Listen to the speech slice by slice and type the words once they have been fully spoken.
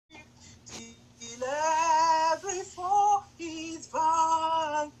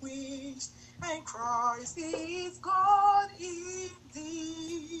and Christ is God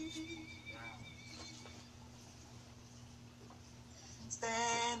indeed.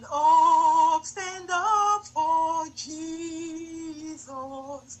 Stand up for Jesus,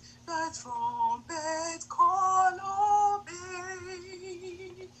 the trumpet call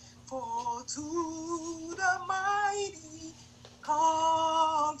obey, for to the mighty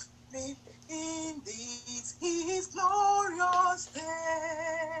conflict in this his glorious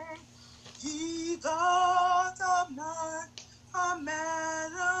day. Ye God of man, a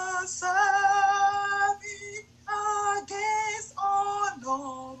man of serving against all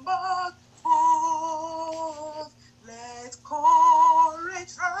numbered foes. Let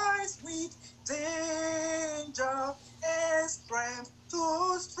courage rise with danger and strength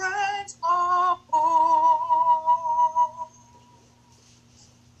to strength oppose.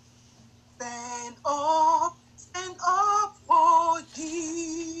 Stand up for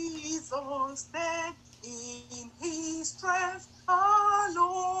Jesus, stand in his strength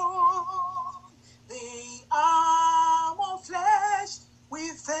alone. The arm of flesh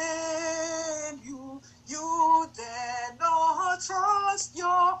within you, you dare not trust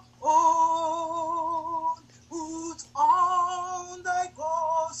your own. Put on the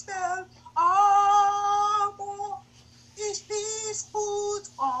gospel armor, each piece put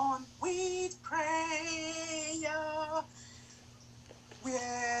on with prayer.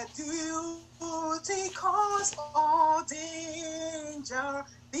 Where duty calls or danger,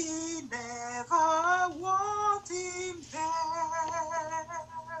 be never wanting best.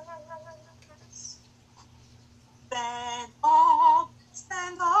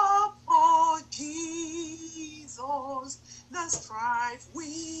 Stand up for Jesus. The strife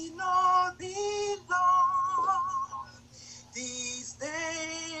we not belong. This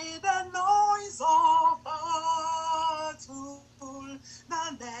day the noise of battle,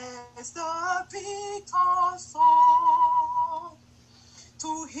 the next the victor's song.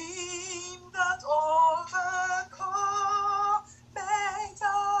 To him that overcome, make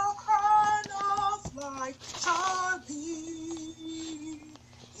the crown of life shall be.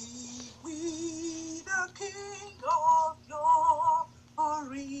 He with the King of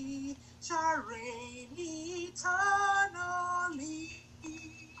glory shall reign eternally.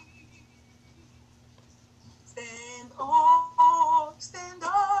 Stand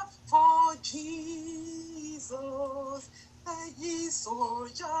up for Jesus, the ye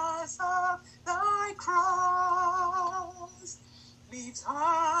soldiers of thy cross. Lift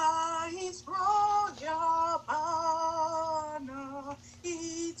high his royal banner,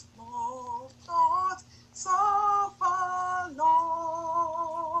 it must not suffer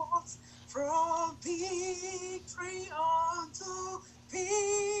loss. From victory unto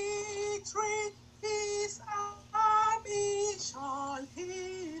victory, his army shall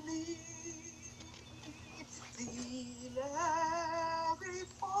he lead. Till every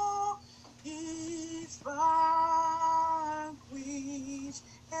foe is vanquished,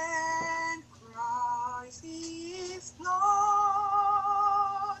 and Christ is Lord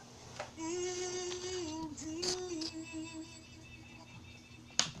indeed.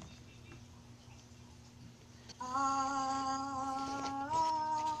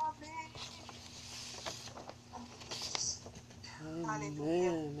 Amen.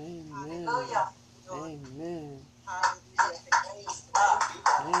 Amen. Amen.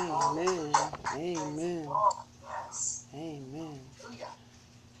 Amen. Amen. Amen.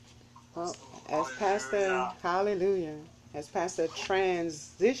 Well, as Pastor, hallelujah, as Pastor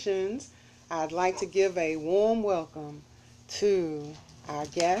transitions, I'd like to give a warm welcome to our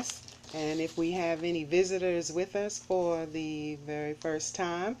guests. And if we have any visitors with us for the very first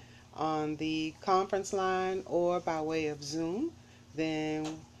time on the conference line or by way of Zoom,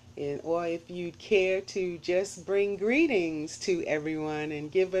 then, or if you'd care to just bring greetings to everyone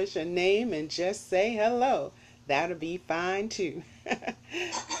and give us your name and just say hello, that'll be fine too.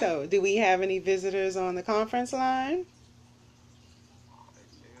 So, do we have any visitors on the conference line?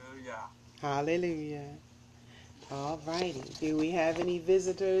 Hallelujah. All righty. Do we have any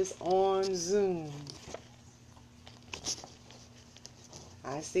visitors on Zoom?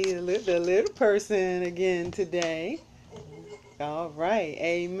 I see the little person again today. All right.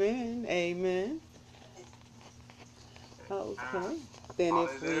 Amen. Amen. Okay. Then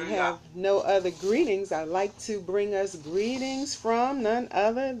if we have no other greetings, I'd like to bring us greetings from none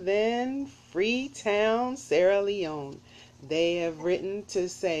other than Freetown, Sierra Leone. They have written to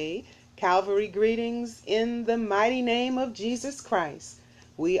say, Calvary greetings in the mighty name of Jesus Christ.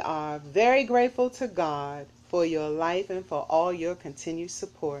 We are very grateful to God for your life and for all your continued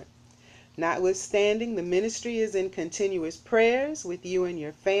support. Notwithstanding, the ministry is in continuous prayers with you and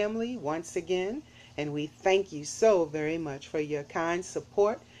your family once again, and we thank you so very much for your kind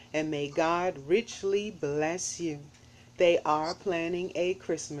support, and may God richly bless you. They are planning a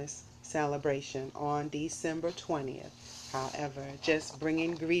Christmas celebration on December 20th. However, just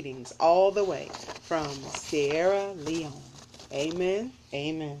bringing greetings all the way from Sierra Leone. Amen.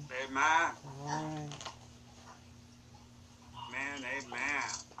 Amen. Amen. All right. Amen. Amen.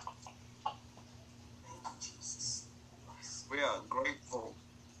 We are grateful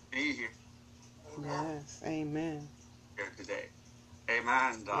to be here Yes. Amen. today.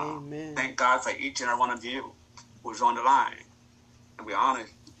 Amen. And, Amen. thank God for each and every one of you who's on the line. And we honor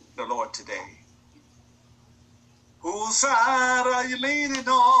the Lord today. Whose side are you leaning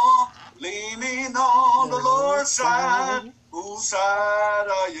on? Leaning on the Lord's side. Whose side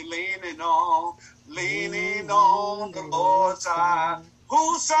are you leaning on? Leaning on the Lord's side.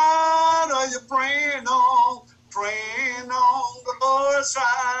 Whose side are you praying on? Praying on the Lord's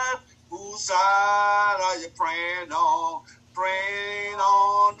side. Whose side are you praying on? Praying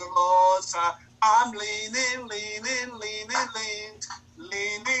on the Lord's side. I'm leaning, leaning, leaning, leaning.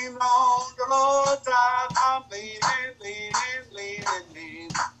 Leaning on the Lord's side, I'm leaning, leaning, leaning, leaning,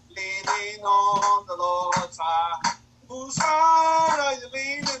 leaning on the Lord's side. Whose side are you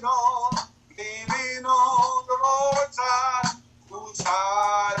leaning on? Leaning on the Lord's side. Whose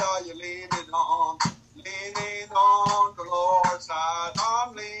side are you leaning on? Leaning on the Lord's side.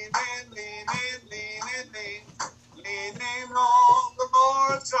 I'm leaning, leaning, leaning, leaning, leaning on the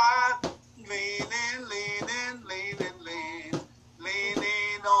Lord's side. Leaning, leaning, leaning, leaning.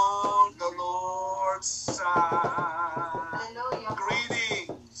 Leaning on the Lord's side. Hallelujah.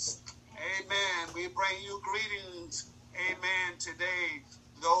 Greetings. Amen. We bring you greetings. Amen. Today,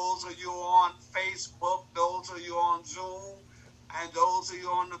 those of you on Facebook, those of you on Zoom, and those of you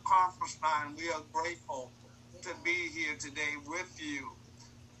on the conference line, we are grateful to be here today with you.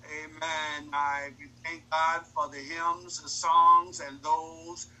 Amen. I thank God for the hymns, the songs, and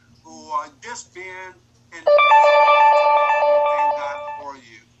those who are just being in. Thank God for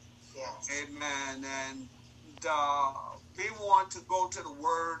you. Yes. Amen. And we want to go to the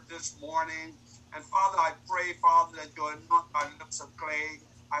word this morning. And Father, I pray, Father, that you anoint my lips of clay.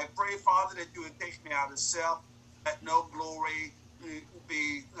 I pray, Father, that you would take me out of self. Let no glory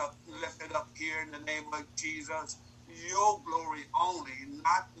be lifted up here in the name of Jesus. Your glory only,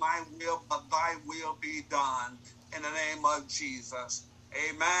 not my will, but thy will be done in the name of Jesus.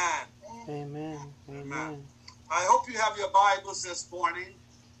 Amen. Amen. Amen. I hope you have your Bibles this morning.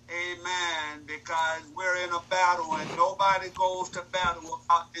 Amen. Because we're in a battle and nobody goes to battle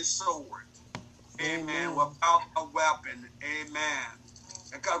without his sword. Amen. Without a weapon. Amen.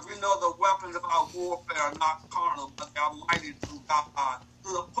 Because we know the weapons of our warfare are not carnal, but they are mighty through God,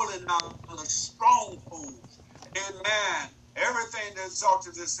 through the pulling down of the strongholds. Amen. Everything that exalts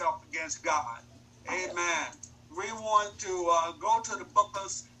itself against God. Amen. We want to go to the book of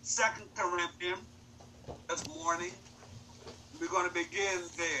 2 Corinthians this morning. We're going to begin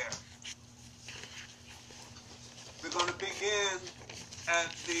there. We're going to begin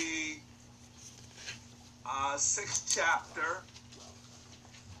at the 6th chapter.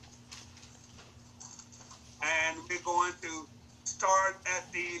 And we're going to start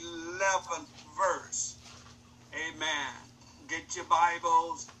at the 11th verse. Amen. Get your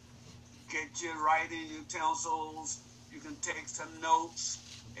Bibles. Get your writing utensils. You can take some notes.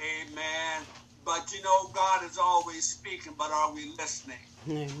 Amen. But you know, God is always speaking, but are we listening?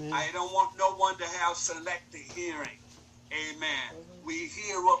 Amen. I don't want no one to have selective hearing. Amen. We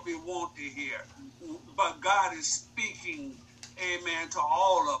hear what we want to hear. But God is speaking, amen, to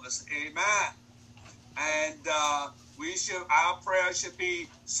all of us. Amen. And our prayer should be,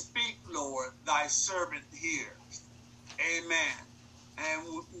 speak, Lord, thy servant hears. Amen.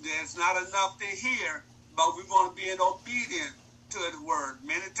 And there's not enough to hear, but we want to be in obedience to the word.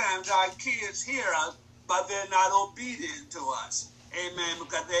 Many times our kids hear us, but they're not obedient to us. Amen.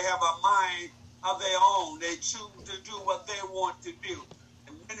 Because they have a mind of their own. They choose to do what they want to do.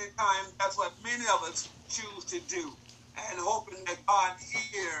 And many times that's what many of us choose to do. And hoping that God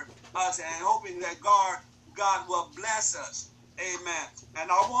hear us and hoping that God will bless us. Amen.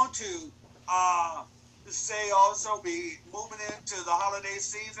 And I want to say also, be moving into the holiday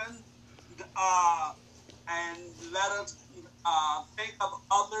season, and let us think of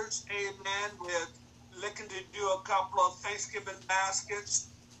others. Amen. We're looking to do a couple of Thanksgiving baskets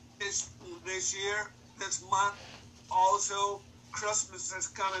this year, this month. Also, Christmas is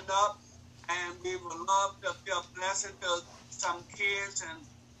coming up, and we would love to be a blessing to some kids in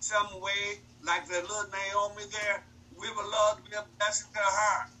some way, like the little Naomi there. We would love to be a blessing to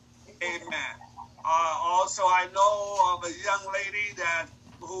her. Amen. Also, I know of a young lady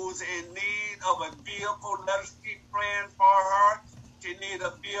who's in need of a vehicle. Let us keep praying for her. She needs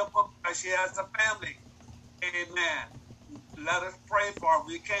a vehicle because she has a family. Amen. Let us pray for her.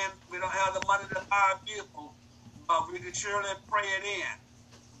 We don't have the money to buy a vehicle, but we can surely pray it in.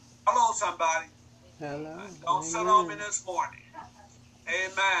 Hello, somebody. Hello. Don't sit on me this morning.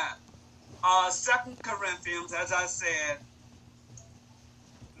 Amen. 2 Corinthians, as I said,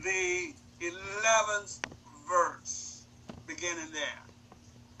 the 11th verse, beginning there.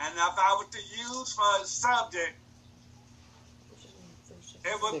 And if I were to use for a subject,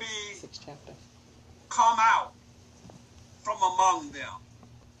 it would be sixth chapter. Come out from among them.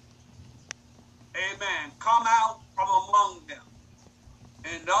 Amen. Come out from among them.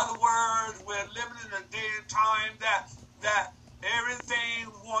 In other words, we're living in a day and time that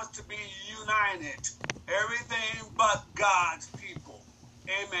everything wants to be united. Everything but God's people.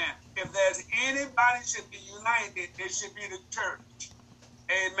 Amen. If there's anybody should be united, it should be the church.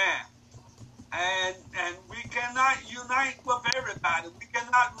 Amen. And we cannot unite with everybody. We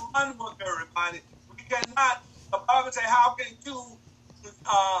cannot run with everybody. We cannot, the Bible says, how can two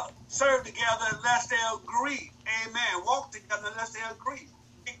serve together unless they agree? Amen. Walk together unless they agree.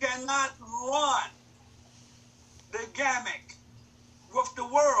 We cannot run the gamut with the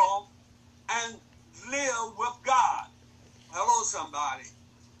world and live with God. Hello, somebody.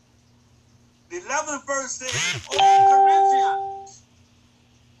 The 11th verse says, O Corinthians,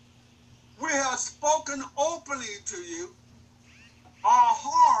 we have spoken openly to you. Our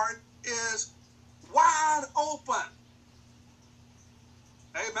heart is wide open.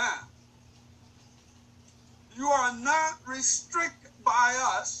 Amen. You are not restricted by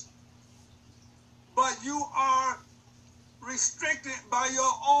us, but you are restricted by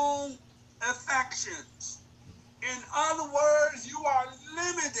your own affections. In other words, you are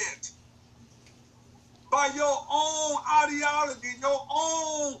limited by your own ideology, your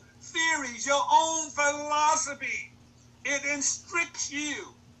own theories, your own philosophy. It restricts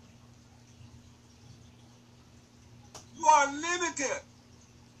you. You are limited.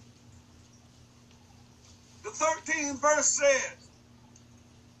 The 13th verse says,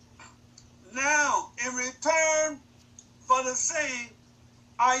 now in return for the same,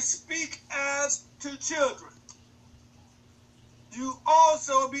 I speak as to children. You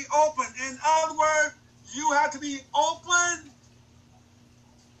also be open. In other words, you have to be open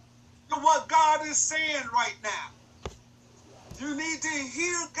to what God is saying right now. You need to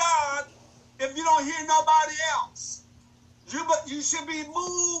hear God if you don't hear nobody else. You should be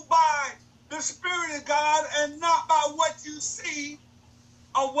moved by the Spirit of God and not by what you see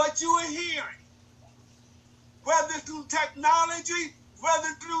or what you are hearing. Whether through technology,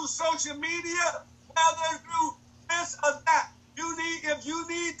 whether through social media, whether through this or that. If you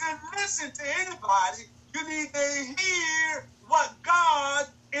need to listen to anybody, you need to hear what God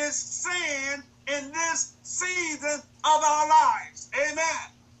is saying in this season of our lives.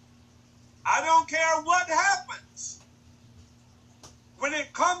 Amen. I don't care what happens. When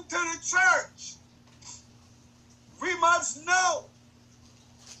it comes to the church, we must know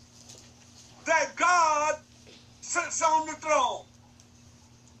that God sits on the throne.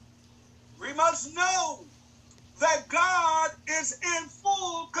 We must know that God is in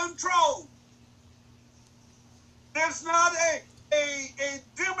full control. There's not a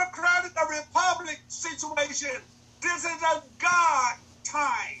Democratic or Republican situation. This is a God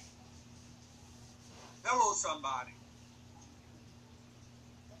time. Hello, somebody.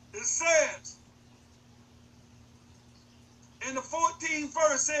 It says, in the 14th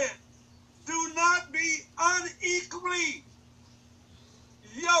verse says, do not be unequally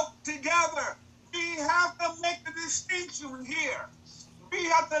yoked together. We have to make the distinction here. We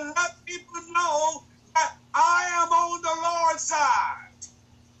have to let people know that I am on the Lord's side.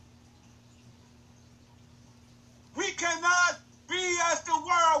 We cannot be as the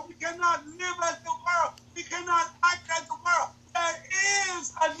world. We cannot live as the world. We cannot act as the world. There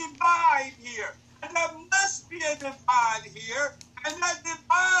is a divide here. And there must be a divide here. And that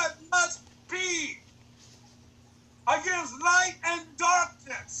divide must be against light and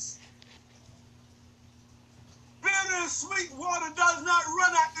darkness. Bitter and sweet water does not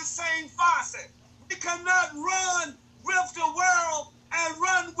run at the same faucet. We cannot run with the world and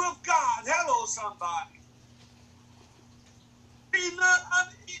run with God. Hello, somebody. Be not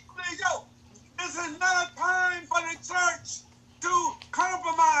unequally yoked. This is not a time for the church to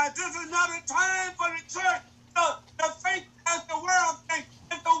compromise. This is not a time for the church to think as the world thinks,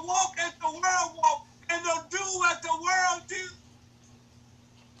 and to walk as the world walks, and to do as the world do.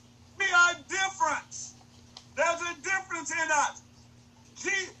 We are different. There's a difference in us.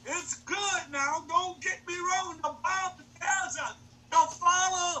 It's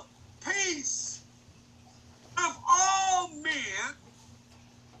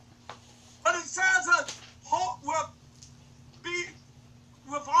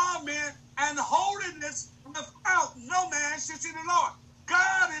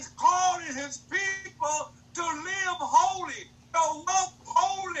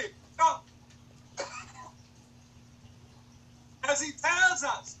tells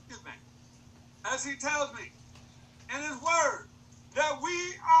us, as he tells me in his word, that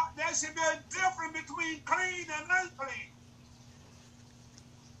there should be a difference between clean and unclean.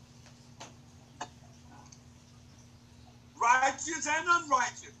 Righteous and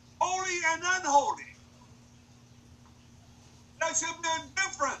unrighteous, holy and unholy. There should be a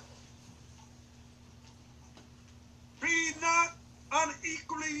difference. Be not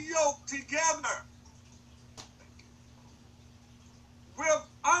unequally yoked together with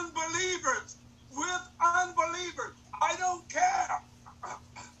unbelievers. With unbelievers. I don't care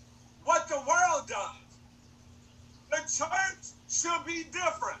what the world does. The church should be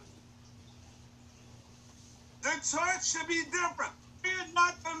different. The church should be different. We're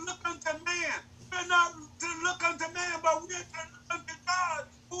not to look unto man. We're not to look unto man, but we're to look unto God,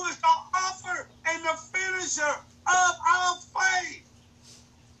 who is the author and the finisher of our faith.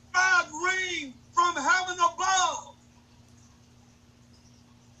 God reigns from heaven above.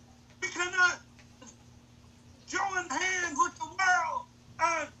 We cannot join hands with the world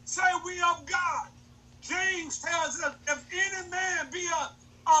and say we of God. James tells us, if any man be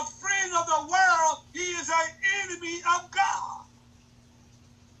a friend of the world, he is an enemy of God.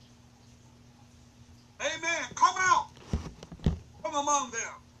 Amen. Come out from among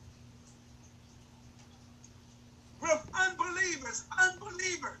them. With unbelievers.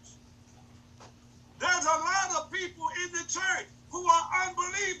 There's a lot of people in the church who are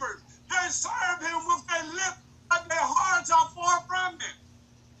unbelievers. They serve him with their lips, but their hearts are far from him.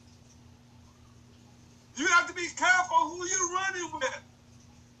 You have to be careful who you're running with.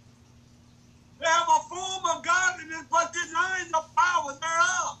 They have a form of godliness, but denying the power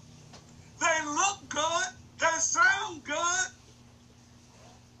thereof. They look good. They sound good.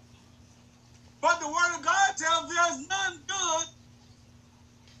 But the word of God tells there's none good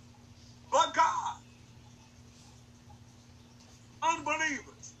but God.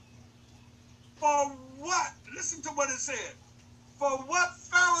 Unbelievers. For what? Listen to what it said. For what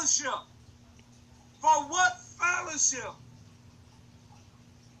fellowship? For what fellowship?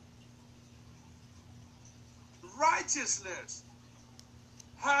 Righteousness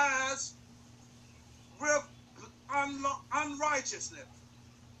has with unrighteousness,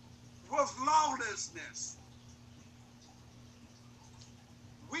 with lawlessness.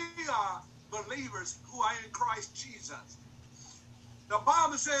 We are believers who are in Christ Jesus. The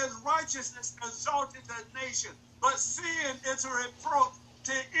Bible says righteousness exalted the nation, but sin is a reproach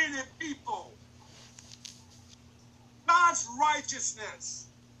to any people. God's righteousness.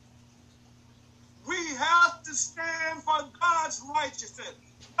 We have to stand for God's righteousness.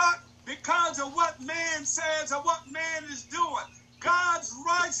 Not because of what man says or what man is doing. God's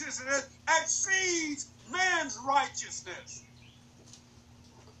righteousness exceeds man's righteousness.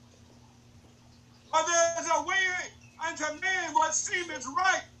 For there's a way unto man what seemeth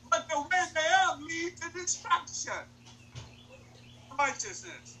right, but the way thereof leads to destruction.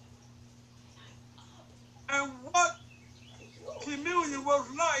 Righteousness. And what communion was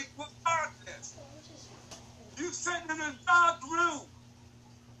like with darkness. You sitting in a dark room,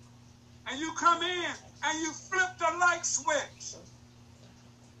 and you come in, and you flip the light switch.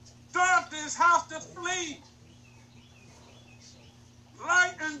 Darkness has to flee.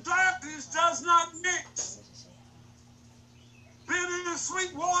 Light and darkness does not mix. Bitter and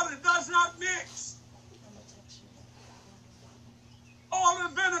sweet water does not mix. Oil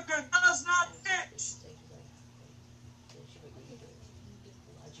and vinegar does not mix.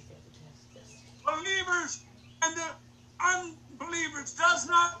 Believers and the unbelievers does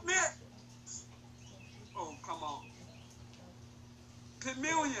not mix. Oh, come on.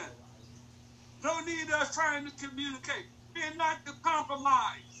 Communion. No need us trying to communicate. We're not to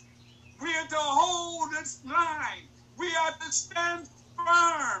compromise. We are to hold this line. We are to stand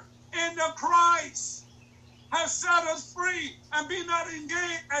firm in the Christ has set us free and be not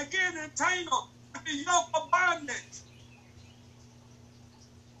again entangled with the yoke of bondage.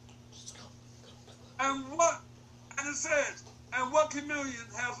 And it says, and what communion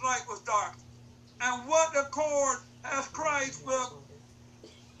has light with dark? And what accord has Christ with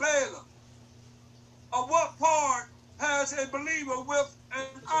Balaam? Or what part has a believer with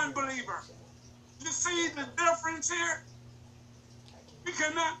an unbeliever? You see the difference here? We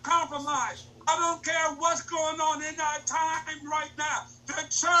cannot compromise. I don't care what's going on in our time right now. The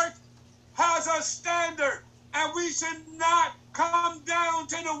church has a standard, and we should not come down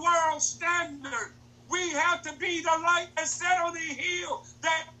to the world standard. We have to be the light that's set on the hill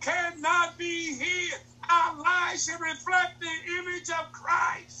that cannot be hid. Our lives should reflect the image of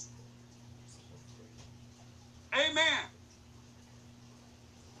Christ. Amen.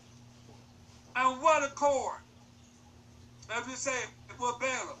 And what accord? As we say, was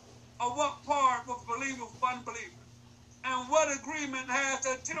better? Or what part was believer with unbeliever? And what agreement has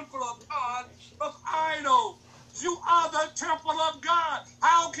the temple of God with idols? You are the temple of God.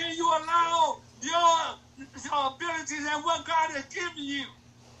 How can you allow your abilities and what God has given you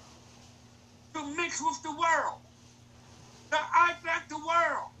to mix with the world, to act like the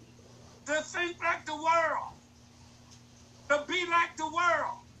world, to think like the world, to be like the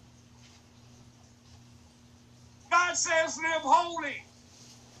world? God says live holy.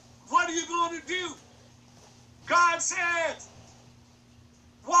 What are you going to do? God says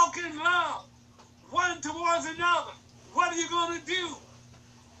walk in love, one towards another. What are you going to do?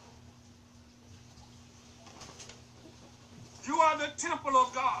 You are the temple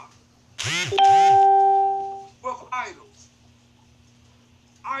of God with idols,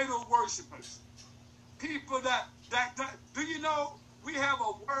 idol worshipers, people that do you know we have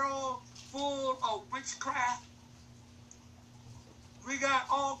a world full of witchcraft? We got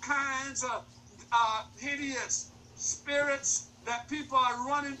all kinds of hideous spirits that people are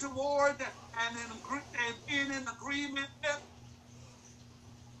running toward and being in agreement with.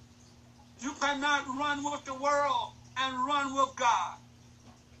 You cannot run with the world and run with God.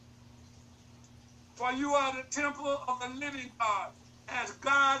 For you are the temple of the living God, as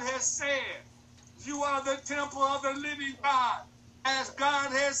God has said. You are the temple of the living God, as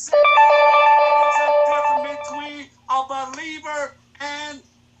God has said. There's a difference between a believer and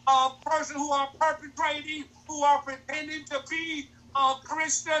a person who are perpetrating, who are pretending to be a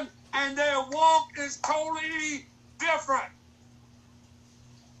Christian, and their walk is totally different.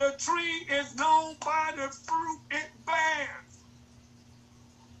 The tree is known by the fruit it bears.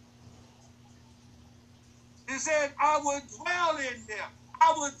 He said, I would dwell in them.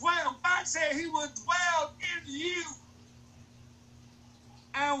 I would dwell. God said he would dwell in you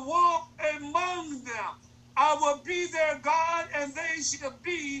and walk among them. I will be their God, and they shall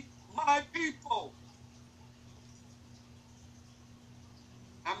be my people.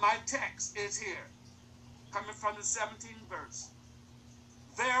 And my text is here, coming from the 17th verse.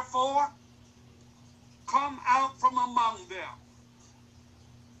 Therefore, come out from among them.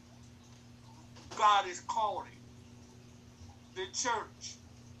 God is calling the church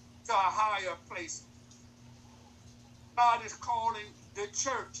to a higher place. God is calling the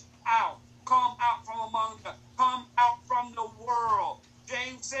church out. Come out from among them. Come out from the world.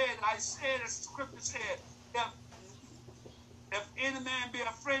 James said, I said, as the scripture said, if any man be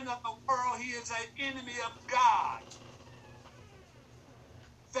a friend of the world, he is an enemy of God.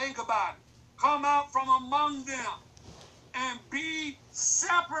 Think about it. Come out from among them and be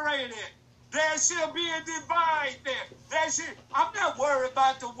separated. There shall be a divide there. I'm not worried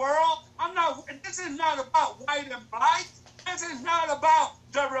about the world. This is not about white and black. This is not about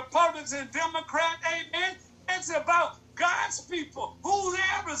the Republicans and Democrats. Amen. It's about God's people.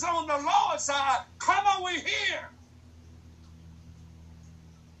 Whoever's on the Lord's side, come over here.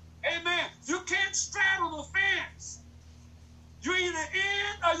 Amen. You can't straddle the fence. You're either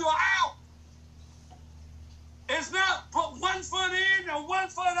in or you're out. It's not put one foot in and one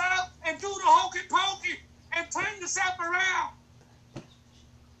foot out and do the hokey pokey and turn yourself around.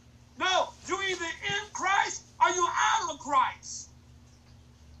 No, you're either in Christ or you're out of Christ.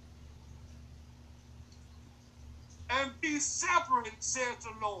 And be separate, says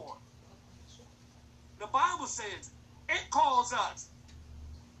the Lord. The Bible says it calls us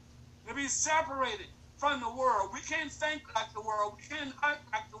to be separated from the world. We can't think like the world. We can't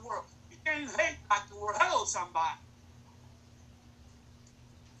act like the world. We can't hate like the world. Hello, somebody.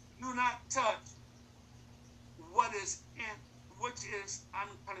 Do not touch which is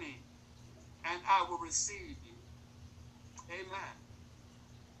unclean, and I will receive you. Amen.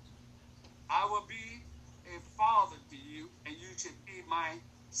 I will be a father to you, and you should be my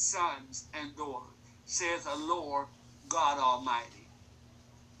sons and daughters, says the Lord God Almighty.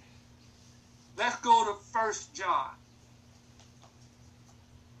 Let's go to 1 John.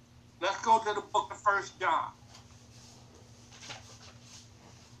 Let's go to the book of 1 John.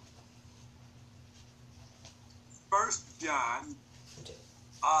 1 John,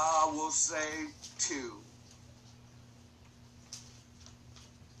 I will say 2.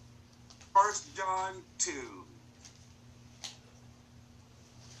 1 John 2.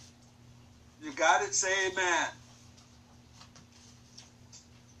 You got it? Say amen.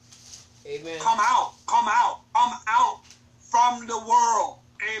 Amen. Come out from the world.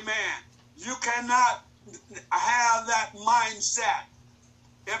 Amen. You cannot have that mindset.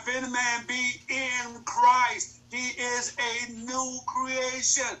 If any man be in Christ, he is a new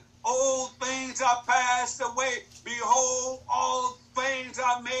creation. Old things are passed away. Behold, all things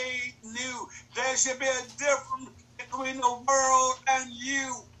are made new. There should be a difference between the world and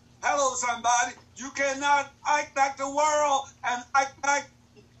you. Hello, somebody. You cannot act like the world and act like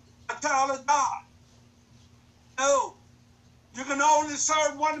a child of God. No. You can only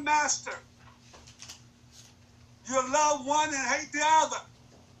serve one master. You love one and hate the other.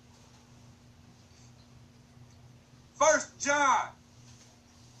 1 John.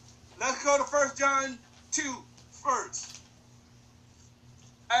 Let's go to 1 John 2 first.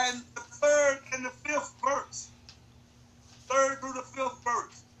 And the 3rd and the 5th verse. 3rd through the 5th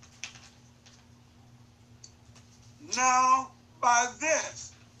verse. Now, by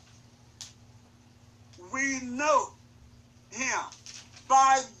this, we know him.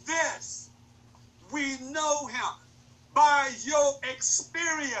 By this, we know him. By your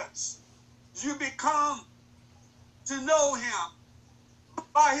experience, you become to know him.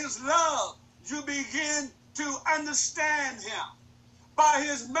 By his love, you begin to understand him. By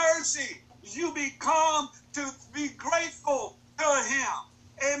his mercy, you become to be grateful to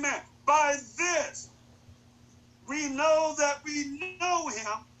him. Amen. By this, we know that we know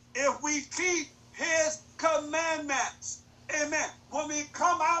him if we keep his commandments. Amen. When we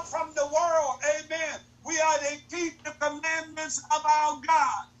come out from the world, amen, we are to keep the commandments of our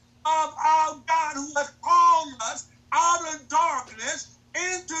God who has called us out of darkness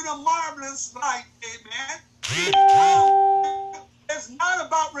into the marvelous light. Amen. It's not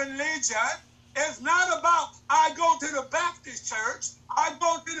about religion. It's not about I go to the Baptist church, I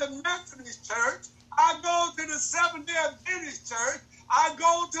go to the Methodist church, I go to the Seventh-day Adventist church, I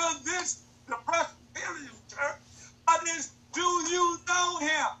go to the Presbyterian church. But it's, do you know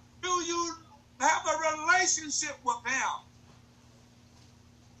him? Do you have a relationship with him?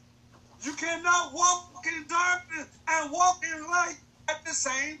 You cannot walk in darkness and walk in light at the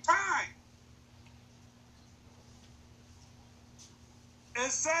same time.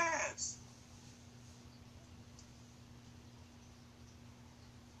 It says,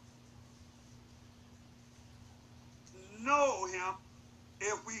 know him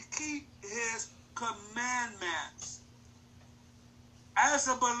if we keep his commandments. As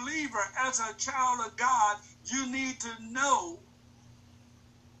a believer, as a child of God, you need to know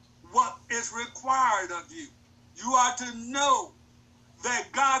what is required of you. You are to know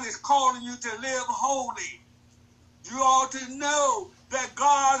that God is calling you to live holy. You ought to know that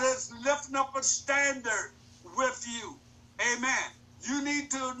God is lifting up a standard with you. Amen. You need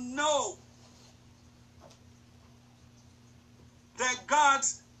to know that God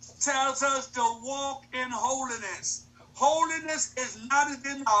tells us to walk in holiness. Holiness is not a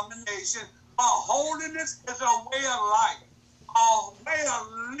denomination, but holiness is a way of life, a way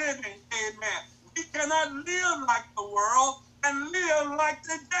of living. Amen. We cannot live like the world and live like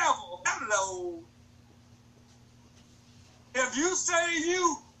the devil. Hello. If you say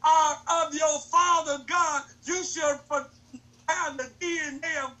you are of your Father God, you should have the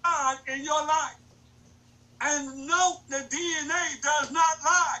DNA of God in your life. And note, the DNA does not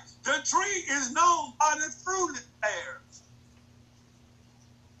lie. The tree is known by the fruit it bears.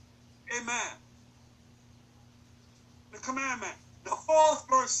 Amen. The commandment. The 4th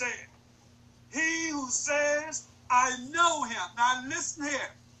verse says, he who says, I know him. Now listen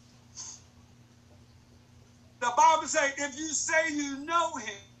here. The Bible says, if you say you know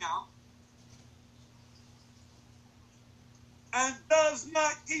him and does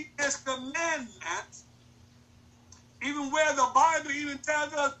not keep his commandments, even where the Bible even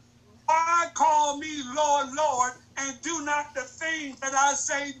tells us, why call me Lord, Lord, and do not the things that I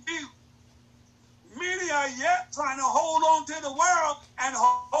say do? Many are yet trying to hold on to the world and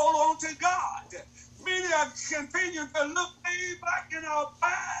hold on to God. Many are continuing to look way back in our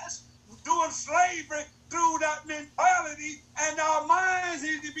past, doing slavery through that mentality, and our minds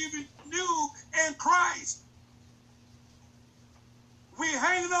need to be renewed in Christ. We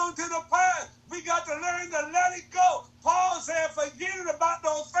hanging on to the past. We got to learn to let it go. Paul said, forgetting about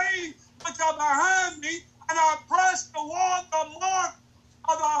those things which are behind me, and I press toward the mark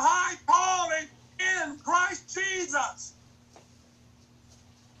of the high calling in Christ Jesus.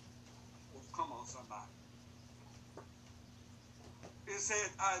 Oh, come on, somebody. It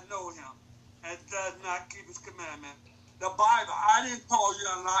said, I know him and does not keep his commandment. The Bible, I didn't call you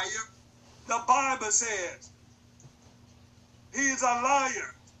a liar. The Bible says, he is a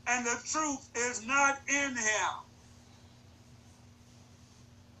liar, and the truth is not in him.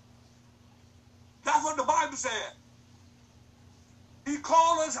 That's what the Bible said. He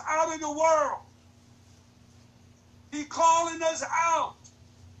called us out of the world. He calling us out.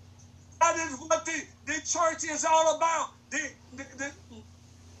 That is what the church is all about.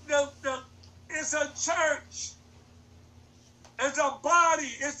 It's a church. It's a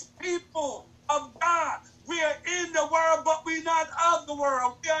body. It's people of God We are in the world, but we're not of the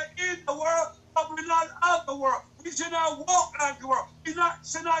world. We are in the world, but we're not of the world. We should not walk like the world. We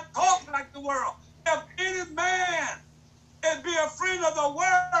should not talk like the world. If any man and be a friend of the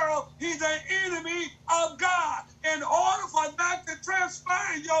world, he's an enemy of God. In order for that to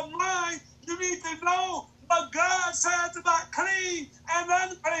transpire in your mind, you need to know what God says about clean and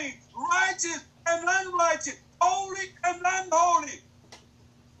unclean, righteous and unrighteous, holy and unholy.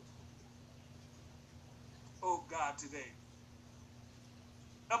 Oh God, today.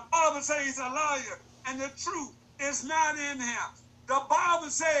 The Bible says he's a liar, and the truth is not in him. The Bible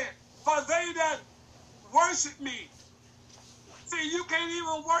says, for they that worship me. See, you can't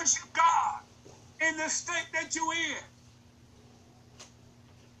even worship God in the state that you're in.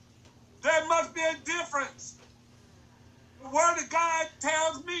 There must be a difference. The Word of God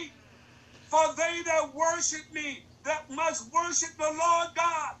tells me, for they that worship me, that must worship the Lord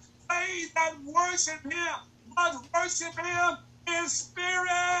God. They that worship him must worship him in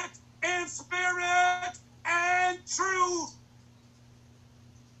spirit and truth.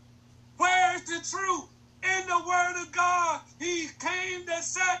 Where's the truth? In the Word of God. He came to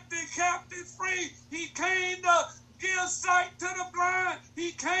set the captives free. He came to give sight to the blind.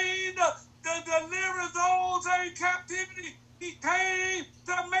 He came to deliver those in captivity. He came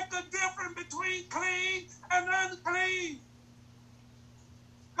to make a difference between clean and unclean.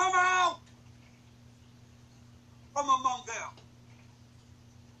 Come out from among them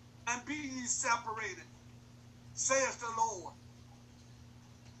and be ye separated, saith the Lord.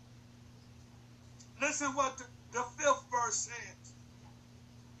 Listen what the 5th verse says.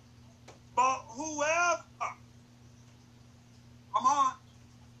 But whoever, come on,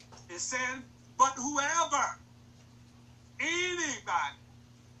 it said, but whoever, anybody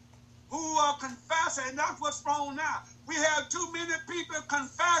who are confessing, and that's what's wrong now. We have too many people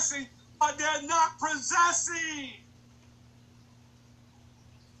confessing, but they're not possessing.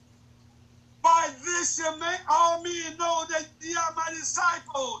 By this you may all men know that ye are my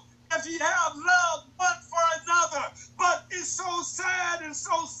disciples, if ye have love one for another. But it's so sad and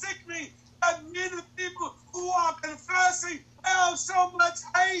so sickening that many people who are confessing have so much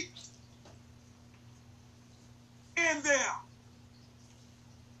hate in them.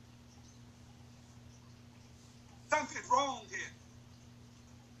 Something's wrong here.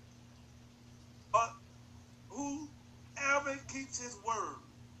 But whoever keeps his word,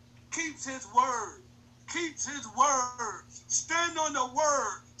 keeps his word, keeps his word, stand on the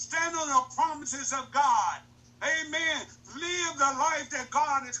word, stand on the promises of God. Amen. Live the life that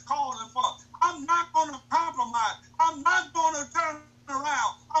God is calling for. I'm not going to compromise. I'm not going to turn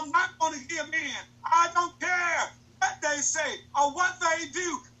around. I'm not going to give in. I don't care what they say or what they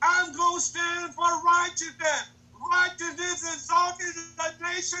do. I'm going to stand for righteousness. Righteousness exalted in the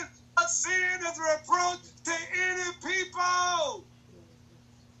nation, but sin is reproach to any people.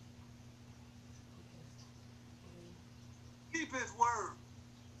 Keep his word.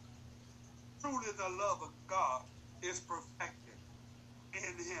 Truly the love of God is perfected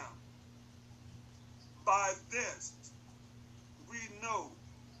in him. By this we know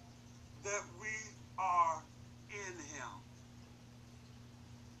that we are in him.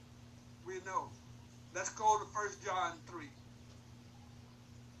 We know. Let's go to 1 John 3.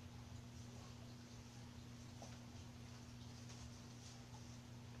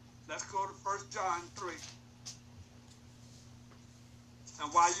 Let's go to 1 John 3.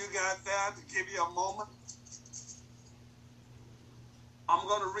 And while you got that, to give you a moment, I'm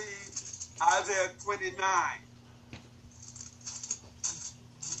going to read Isaiah 29.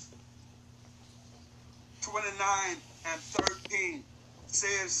 29 and 13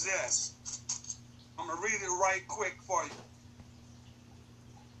 says this. I'm going to read it right quick for you.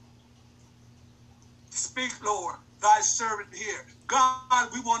 Speak, Lord, thy servant here. God,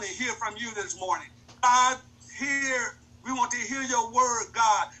 we want to hear from you this morning. God, we want to hear your word,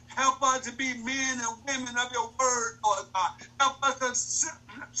 God. Help us to be men and women of your word, Lord God. Help us to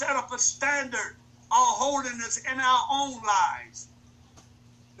set up a standard of holiness in our own lives.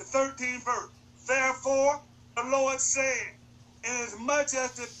 The 13th verse. Therefore, the Lord said, inasmuch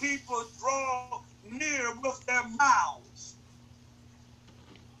as the people draw near with their mouths,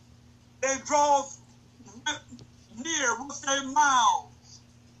 they draw near with their mouths.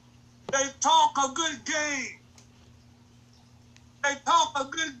 They talk a good game. They talk a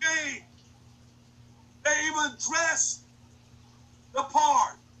good game. They even dress the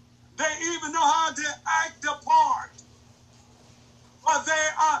part. They even know how to act the part. But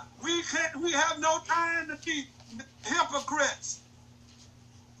we have no time to be hypocrites.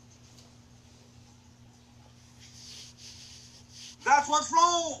 That's what's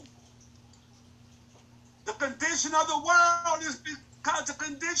wrong. The condition of the world is because the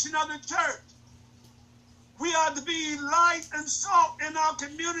condition of the church. We are to be light and salt in our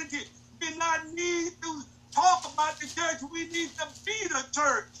community. We not need to talk about the church. We need to be the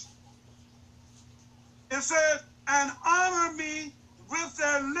church. It says, and honor me with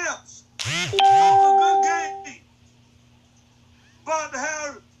their lips. Talk a good game. But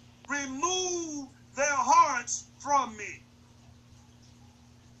have removed their hearts from me.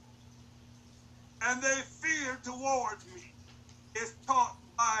 And they fear towards me. It's taught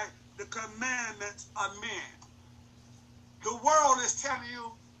by the commandments of men. The world is telling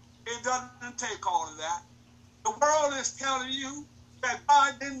you it doesn't take all of that. The world is telling you that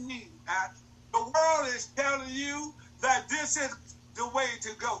God didn't mean that. The world is telling you that this is the way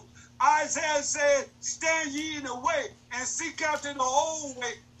to go. Isaiah said, stand ye in the way and seek after the old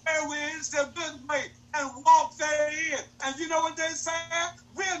way, where is the good way, and walk therein. And you know what they said?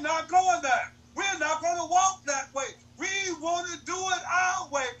 We're not going there. We're not going to walk that way. We want to do it our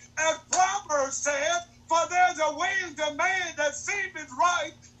way. As Proverbs said, for there's a way to man that seemeth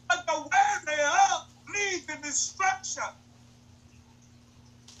right, but the way thereof leads to destruction.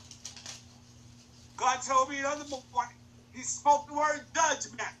 God told me the other morning, he spoke the word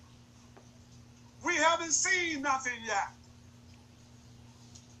judgment. We haven't seen nothing yet.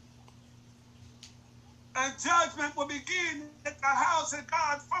 And judgment will begin at the house of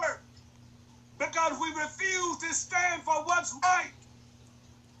God first. Because we refuse to stand for what's right.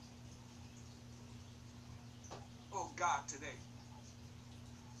 Oh God, today.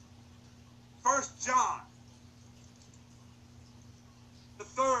 1 John, the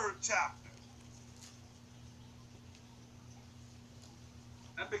 3rd chapter.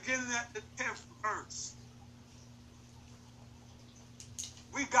 And beginning at the 10th verse.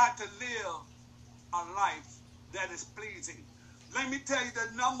 We got to live a life that is pleasing. Let me tell you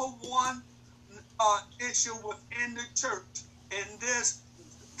the number one issue within the church in this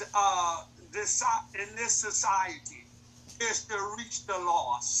society is to reach the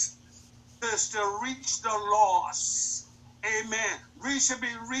lost. Is to reach the lost. Amen. We should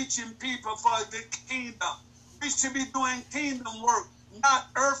be reaching people for the kingdom. We should be doing kingdom work, not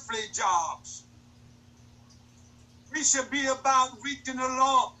earthly jobs. We should be about reaching the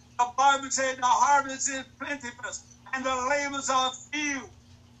Lord. The Bible said the harvest is plenteous and the labors are few.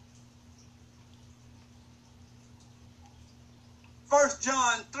 1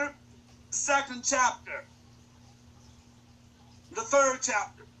 John, 2nd chapter, the 3rd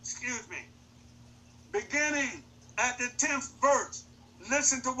chapter, beginning at the 10th verse,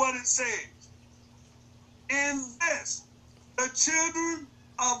 listen to what it says. In this, the children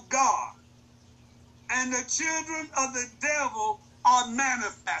of God and the children of the devil are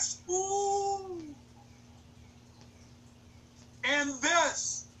manifest. Ooh. In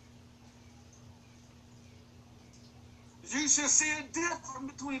this, you should see a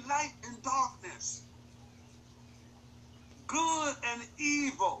difference between light and darkness, good and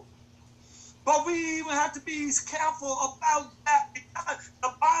evil. But we even have to be careful about that because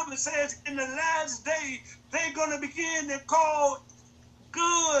the Bible says in the last day, they're going to begin to call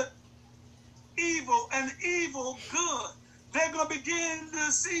good evil and evil good. They're going to begin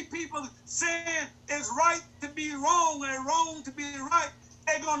to see people saying it's right to be wrong and wrong to be right.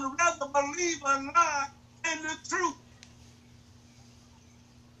 They're going to rather believe a lie than the truth.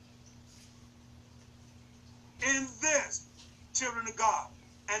 In this, children of God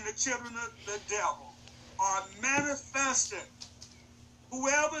and the children of the devil are manifested.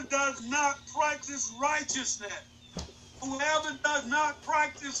 Whoever does not practice righteousness, whoever does not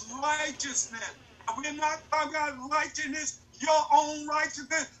practice righteousness, and we're not talking about righteousness, your own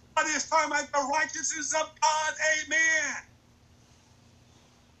righteousness, but it's talking about the righteousness of God. Amen.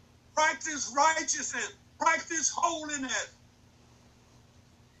 Practice righteousness, practice holiness,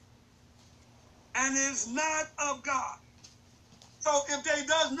 and is not of God. So if they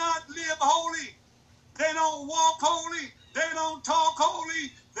does not live holy, they don't walk holy, they don't talk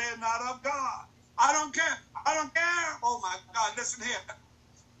holy, they're not of God. I don't care. I don't care. Oh my God, listen here.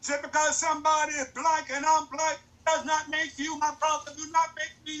 Just because somebody is black and I'm black does not make you my brother, do not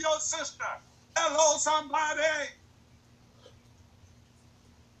make me your sister. Hello, somebody.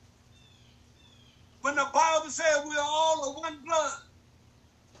 When the Bible says we are all of one blood,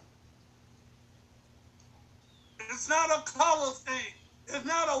 it's not a color thing. It's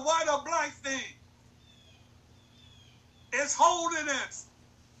not a white or black thing. It's holiness.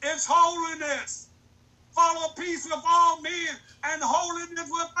 It's holiness. Follow peace with all men and holiness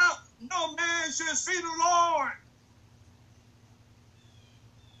without. No man should see the Lord.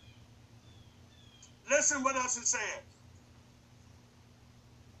 Listen what else it says.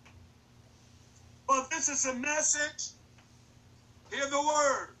 For this is a message. Hear the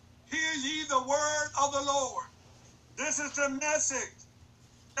word. Hear ye the word of the Lord. This is the message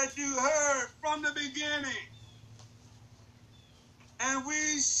that you heard from the beginning. And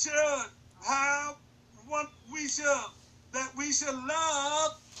we should have what we should, that we should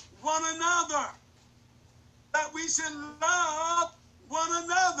love one another. That we should love one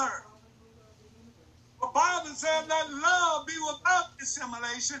another. The Bible says that love be without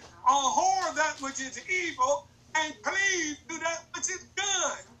dissimulation, abhor that which is evil, and cleave to that which is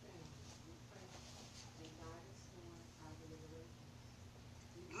good.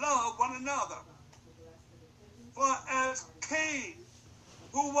 Love one another. For as Cain,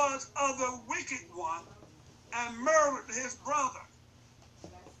 who was of the wicked one, and murdered his brother.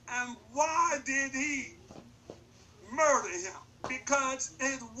 And why did he murder him? Because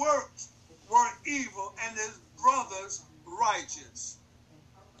his works were evil and his brothers righteous.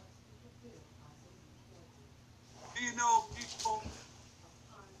 Do you know people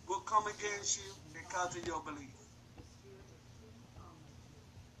will come against you because of your belief?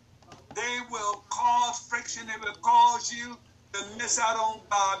 They will cause friction. They will cause you to miss out on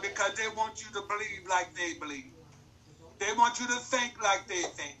God because they want you to believe like they believe. They want you to think like they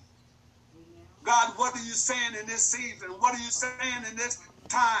think. God, what are you saying in this season? What are you saying in this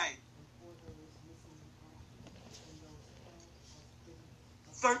time?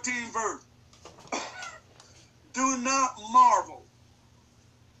 13th verse. Do not marvel,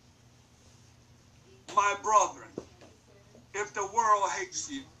 my brethren, if the world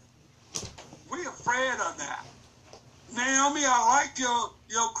hates you. We're afraid of that. Naomi, I like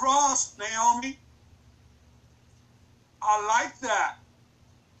your cross, Naomi. I like that.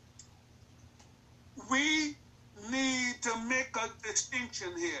 We need to make a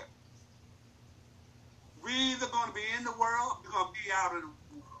distinction here. We're either going to be in the world or we're going to be out of the world.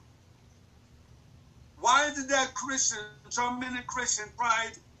 Why did that so many Christians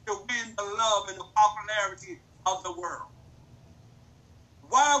try to win the love and the popularity of the world?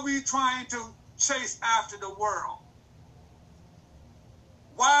 Why are we trying to chase after the world?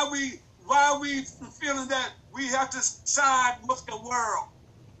 Why are we feeling that we have to side with the world?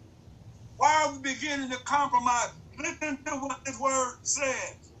 Why are we beginning to compromise? Listen to what this word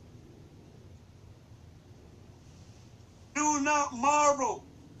says. Do not marvel,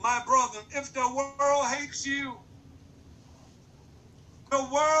 my brethren, if the world hates you. The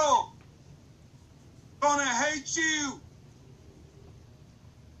world gonna hate you.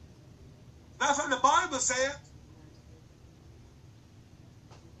 That's what the Bible says.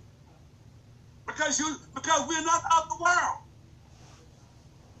 Because we're not of the world.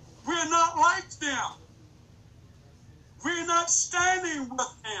 We're not like them. We're not standing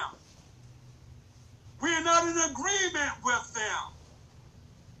with them. We're not in agreement with them.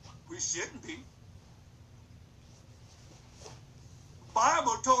 We shouldn't be. The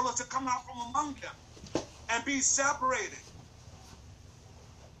Bible told us to come out from among them and be separated.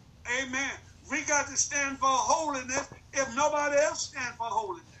 Amen. We got to stand for holiness if nobody else stands for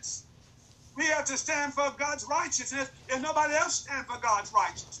holiness. We have to stand for God's righteousness if nobody else stands for God's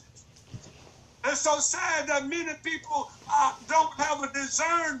righteousness. It's so sad that many people don't have a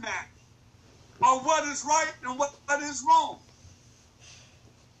discernment of what is right and what is wrong.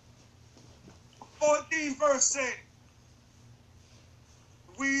 14th verse says,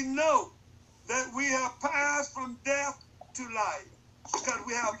 we know that we have passed from death to life because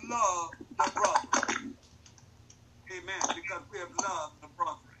we have loved the brother. Amen. Because we have loved the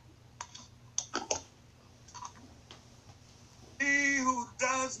brother. He who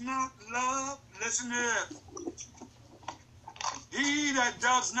does not love, listen to this. He that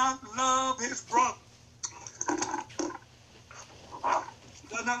does not love his brother,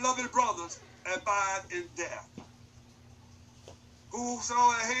 does not love his brothers, abide in death.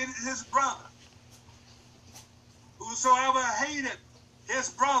 Whosoever hated his brother, whosoever hated his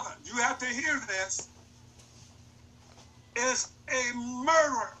brother, you have to hear this, is a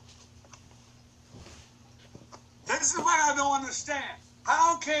murderer. This is what I don't understand.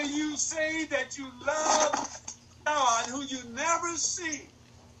 How can you say that you love God who you never see,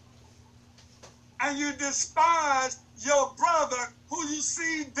 and you despise your brother who you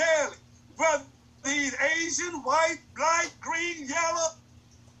see daily, whether he's Asian, white, black, green, yellow?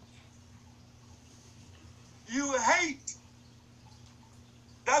 You hate.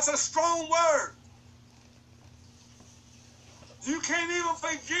 That's a strong word. You can't even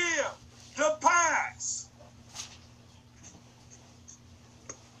forgive the past.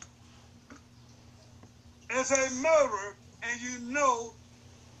 As a murderer, and you know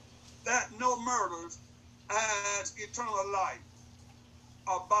that no murderers has eternal life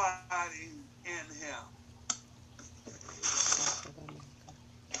abiding in him.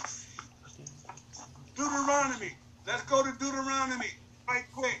 Deuteronomy. Let's go to Deuteronomy right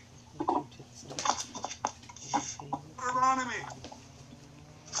quick. Deuteronomy.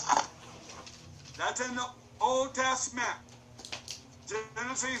 That's in the Old Testament.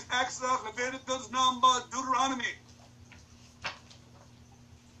 Genesis, Exodus, Leviticus, Numbers, Deuteronomy.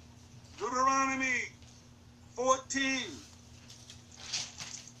 Deuteronomy 14.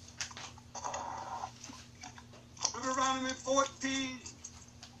 Deuteronomy 14.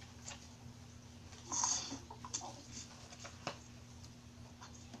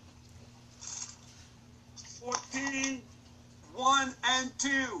 One and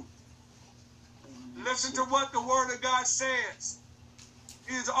 2. Listen to what the Word of God says.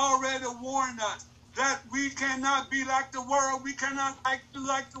 He has already warned us that we cannot be like the world. We cannot act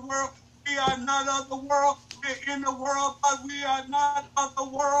like the world. We are not of the world. We're in the world, but we are not of the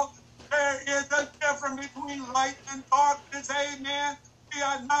world. There is a difference between light and darkness. Amen. We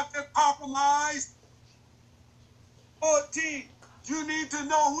are not to compromise. 14. You need to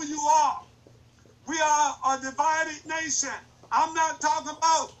know who you are. We are a divided nation. I'm not talking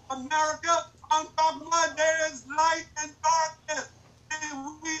about America. I'm talking about there is light and darkness.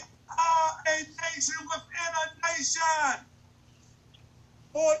 And we are a nation within a nation.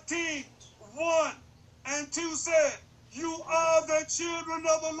 14, 1 and 2 said, you are the children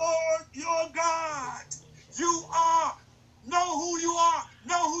of the Lord your God. You are. Know who you are.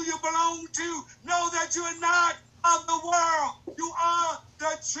 Know who you belong to. Know that you are not of the world. You are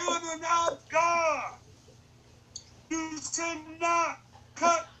the children of God. You should not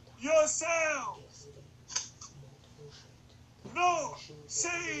cut yourselves, nor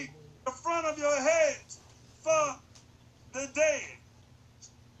shave the front of your heads for the dead.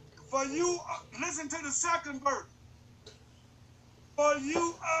 For you, listen to the second verse. For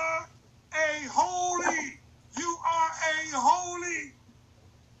you are a holy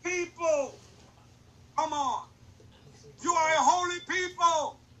people. Come on. You are a holy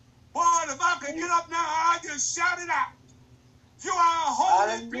people. Boy, if I could get up now, I'd just shout it out. You are a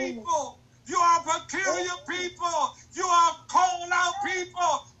holy people. You are peculiar people. You are called out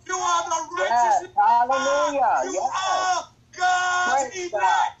people. You are the righteous. Yes, hallelujah. You Yes. are God's Praise elect.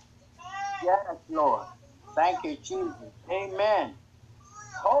 God. Yes, Lord. Thank you, Jesus. Amen.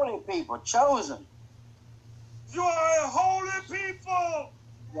 Holy people, chosen. You are a holy people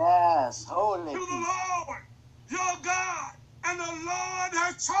Yes, holy to the people. Lord, your God. And the Lord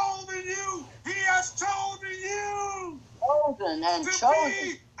has chosen you. He has chosen you Chosen and to chosen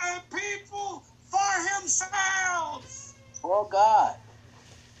be a people for himself. for God.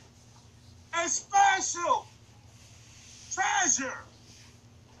 A special treasure.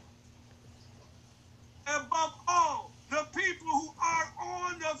 Above all, the people who are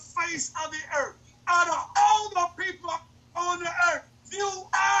on the face of the earth. Out of all the people on the earth, you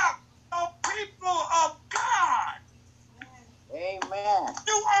are the people of God. Amen.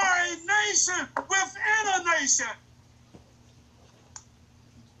 You are a nation within a nation.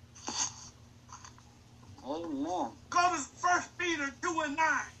 Amen. Go to 1 Peter 2 and 9.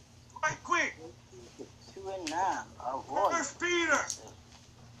 Right quick. 2 and 9. Oh, boy. 1 Peter.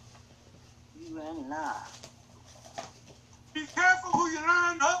 2 and 9. Be careful who you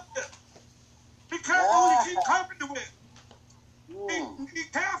line up with. Be careful who you keep company with. Be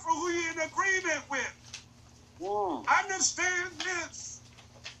careful who you're in agreement with. Understand this.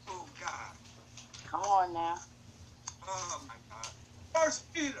 Oh, God. Come on now. Oh, my God. 1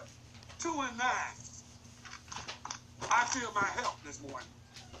 Peter 2 and 9. I feel my help this morning.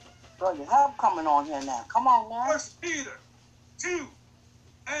 So your help coming on here now. Come on now. 1 Peter 2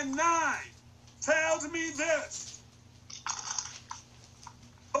 and 9 tells me this.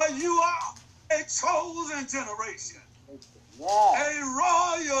 But you are a chosen generation, Yes. a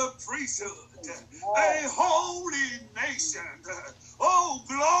royal priesthood, a holy nation. Oh,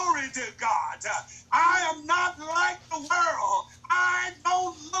 glory to God. I am not like the world. I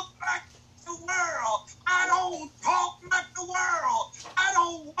don't look like the world. I don't talk like the world. I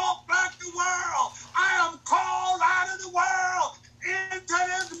don't walk like the world. I am called out of the world into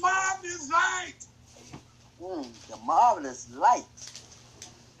this marvelous light. The marvelous light.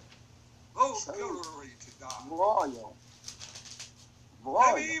 Oh, glory to God. Royal.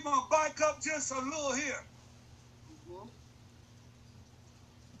 Let me even back up just a little here.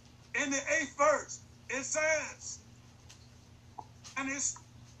 In the 8th verse, it says, and it's,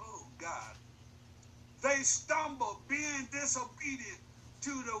 oh God, they stumble being disobedient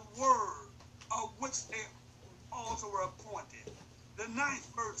to the word of which they also were appointed. The 9th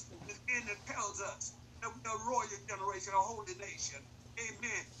verse again, it tells us that we're a royal generation, a holy nation,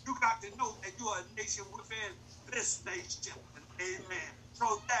 Amen. You got to know that you are a nation within this nation. Amen.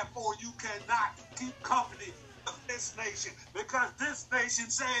 So therefore you cannot keep company with this nation, because this nation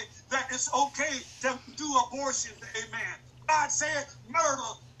said that it's okay to do abortions. Amen. God said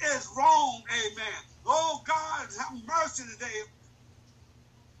murder is wrong. Amen. Oh God, have mercy today.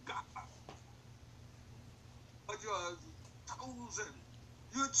 God, but you're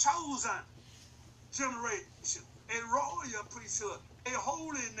chosen generation, a royal priesthood, a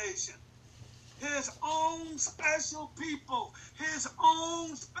holy nation, his own special people, his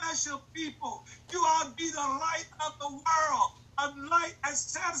own special people. You are to be the light of the world, a light that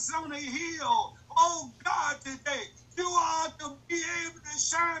sets on a hill. Oh God, today you are to be able to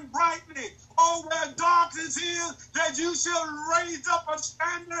shine brightly. Oh, where darkness is, that you shall raise up a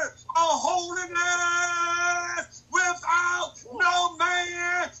standard of holiness without no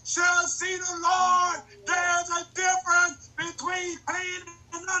man shall see the Lord. There's a difference between clean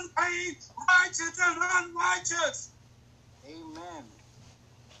and unclean, righteous and unrighteous. Amen.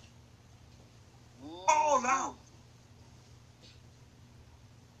 All out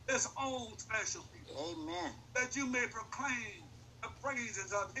his own special people. Amen. That you may proclaim the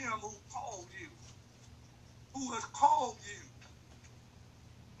praises of him who called you, who has called you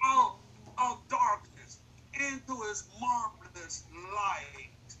out of darkness into his marvelous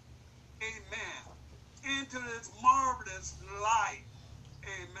light. Amen. Into his marvelous light.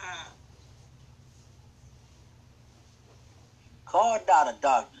 Amen. Called out of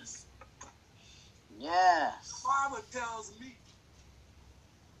darkness. Yes. The Bible tells me,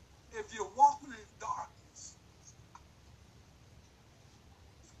 if you're walking in darkness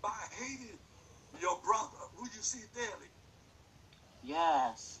by hating your brother who you see daily,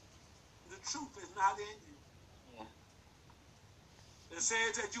 Yes. the truth is not in you. Yeah. It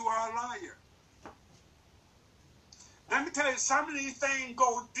says that you are a liar. Let me tell you, some of these things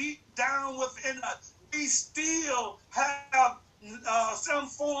go deep down within us. We still have some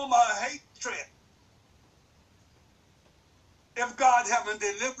form of hatred. If God haven't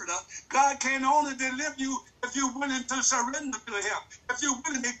delivered us, God can only deliver you if you're willing to surrender to him, if you're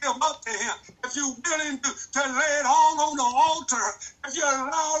willing to give up to him, if you're willing to lay it all on the altar, if you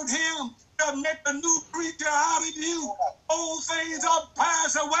allowed him to make a new creature out of you. Old things are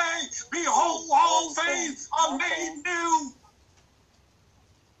passed away. Behold, all things are made new.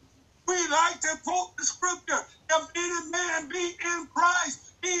 We like to quote the scripture, if any man be in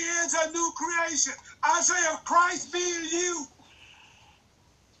Christ, he is a new creation. I say, if Christ be in you,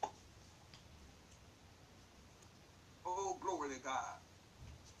 oh, glory to God.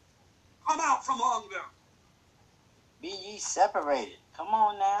 Come out from among them. Be ye separated. Come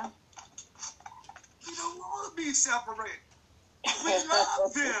on now. We don't want to be separated. We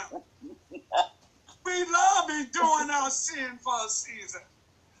love them. We love enjoying our sin for a season.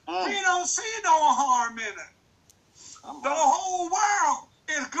 We don't see no harm in it. The whole world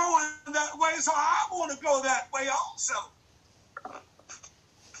is going that way, so I want to go that way also.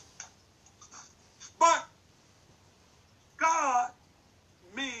 But God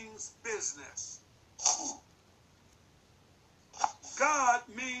means business. God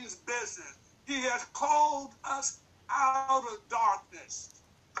means business. He has called us out of darkness.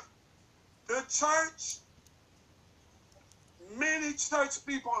 The church, many church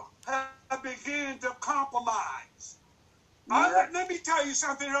people have begun to compromise. Yeah. Let me tell you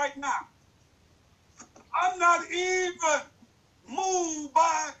something right now. I'm not even moved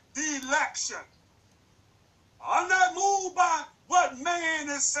by the election. I'm not moved by what man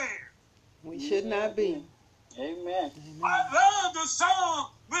is saying. We should not be. Amen. I love the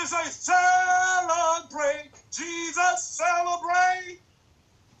song which say, celebrate, Jesus, celebrate.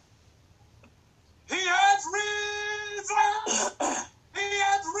 He has risen. He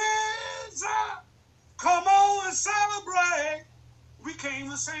has risen. Come on and celebrate. We can't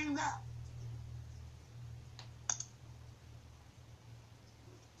even sing that.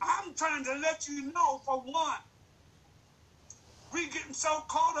 I'm trying to let you know, for one, we getting so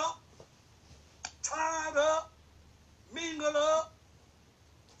caught up, tied up, mingled up,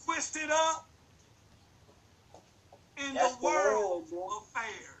 twisted up in That's the the world word,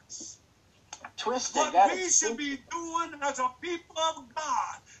 affairs. Twisted. What Got we it. should be doing as a people of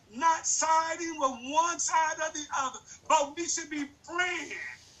God, not siding with one side or the other, but we should be praying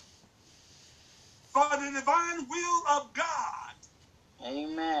for the divine will of God.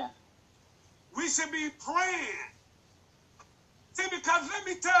 Amen. We should be praying. See, because let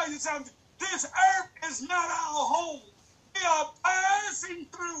me tell you something. This earth is not our home. We are passing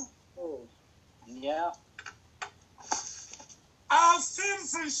through. Yeah. Our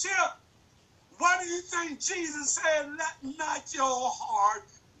citizenship Why do you think Jesus said, let not your heart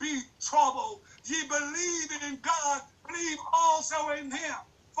be troubled? Ye believe in God, believe also in him.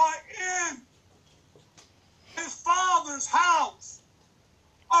 For in his Father's house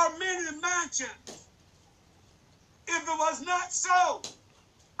are many mansions. If it was not so,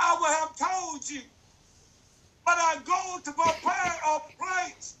 I would have told you. But I go to prepare a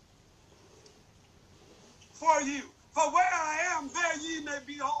place for you. For where I am, there ye may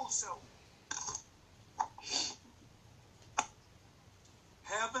be also.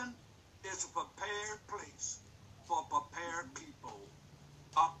 Heaven is a prepared place for prepared people,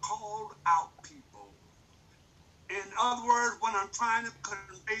 a called out people. In other words, what I'm trying to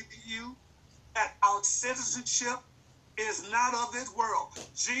convey to you, that our citizenship is not of this world.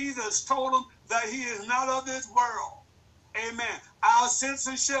 Jesus told them that he is not of this world. Amen. Our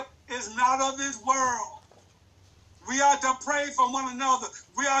citizenship is not of this world. We are to pray for one another.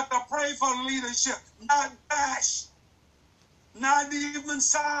 We are to pray for leadership, not bash, not even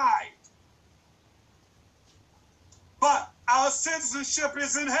side. But our citizenship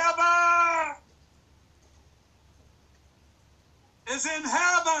is in heaven. Is in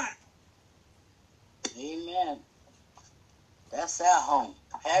heaven. Amen. That's our home.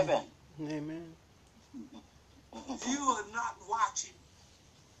 Heaven. Amen. You are not watching.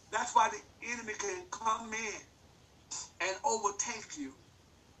 That's why the enemy can come in and overtake you.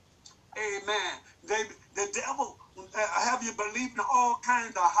 Amen. The devil have you believing all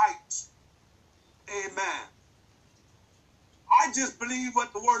kinds of heights. Amen. I just believe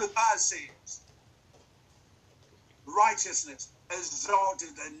what the word of God says. Righteousness exalted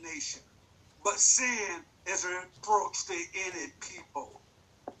a nation, but sin is a reproach to any people.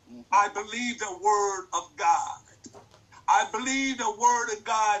 I believe the word of God. I believe the word of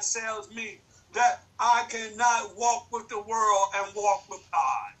God tells me that I cannot walk with the world and walk with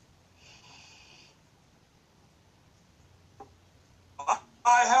God.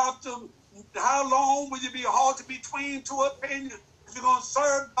 I have to, how long will you be halted between two opinions? If you're going to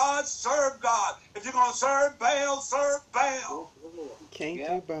serve God, serve God. If you're going to serve Baal, serve Baal. Can't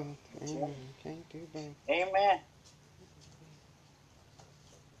do both. Amen. Can't do both. Amen.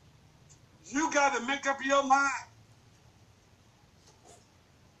 You got to make up your mind.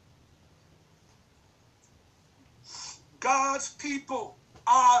 God's people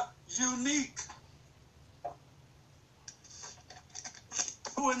are unique.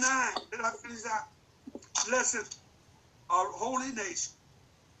 2 and 9. Did I finish that? Listen, a holy nation,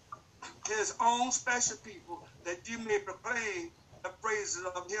 his own special people, that you may proclaim the praises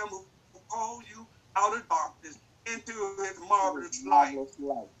of him who called you out of darkness into his marvelous light.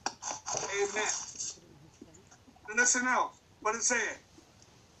 Amen. And listen now, what it said.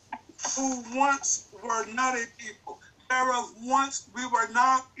 Who once were not a people, whereof once we were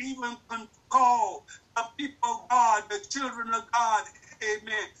not even called the people of God, the children of God.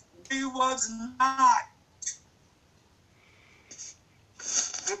 Amen. We was not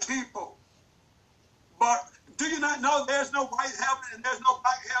the people. But do you not know there's no white heaven and there's no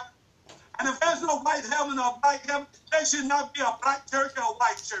black heaven? And if there's no white heaven or black heaven, there should not be a black church or a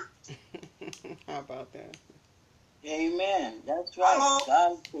white church. How about that? Amen. That's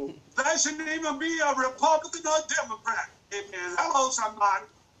right. There shouldn't even be a Republican or Democrat. Amen. Hello, somebody.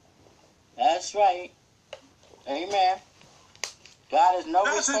 That's right. Amen. God is no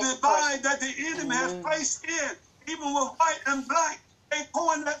That's a respecter of divide persons. that the enemy has placed in, even with white and black. They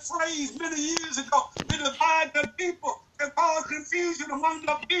coined that phrase many years ago to divide the people, to cause confusion among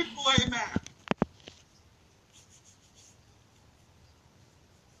the people. Amen.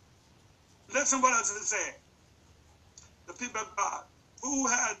 Listen what else it said. The people of God, who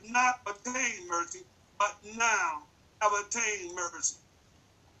had not obtained mercy, but now have attained mercy.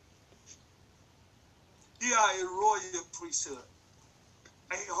 Ye are a royal priesthood,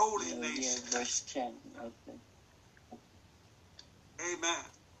 a holy nation. Verse 10. Okay. Amen.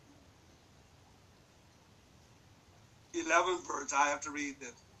 11th verse, I have to read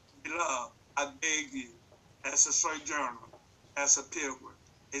this. Beloved, I beg you, as a sojourner, as a pilgrim,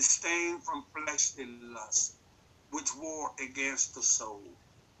 abstain from fleshly lust, which war against the soul.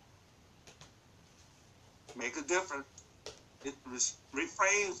 Make a difference.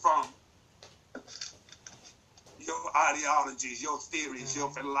 Refrain from your ideologies, your theories, your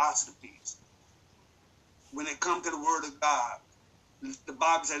philosophies. When it comes to the word of God, the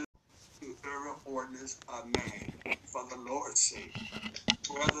Bible says, the ordinance of man for the Lord's sake,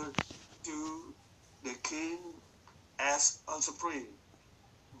 whether to the king as a supreme.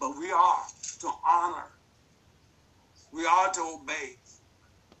 But we are to honor, we are to obey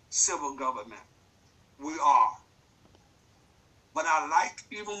civil government. We are. But I like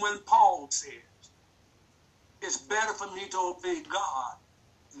even when Paul said, it's better for me to obey God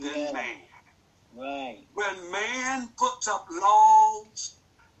than man. Right. When man puts up laws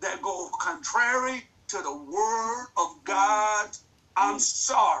that go contrary to the word of God, I'm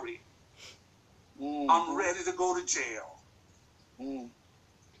sorry. I'm ready to go to jail.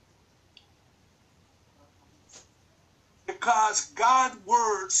 Because God's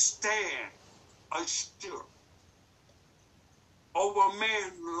word stand assured over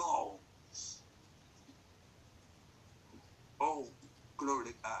man's laws. Oh, glory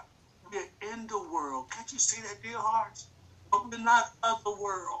to God. We're in the world. Can't you see that, dear hearts? But we're not of the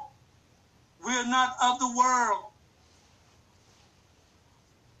world. We're not of the world.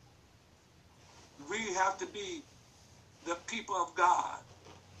 We have to be the people of God.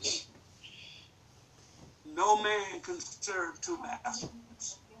 No man can serve two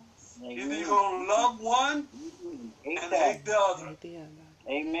masters. Either you're going to love one and hate the other.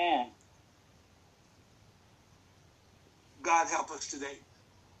 Amen. God help us today.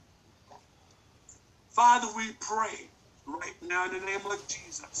 Father, we pray right now in the name of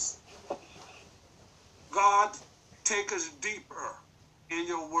Jesus. God, take us deeper in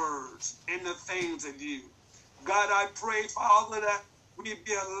your words, in the things of you. God, I pray, Father, that we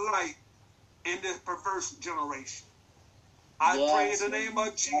be a light in this perverse generation. I pray in the name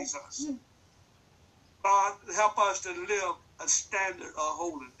of Jesus. God, help us to live a standard of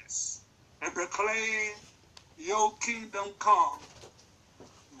holiness and proclaim your kingdom come,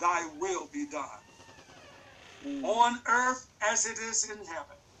 thy will be done. On earth as it is in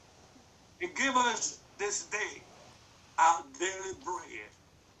heaven. And give us this day our daily bread.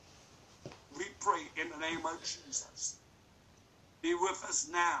 We pray in the name of Jesus. Be with us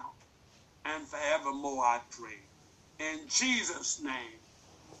now and forevermore, I pray. In Jesus' name,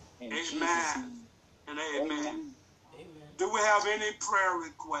 amen and amen. Do we have any prayer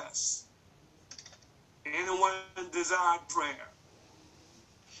requests? Anyone desire prayer?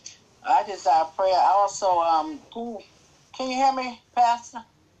 I desire prayer. Also, can you hear me, Pastor?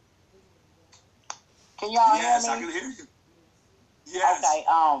 Can y'all hear me? Yes, I can hear you. Yes. Okay.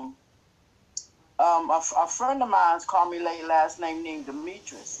 A friend of mine's called me late last name named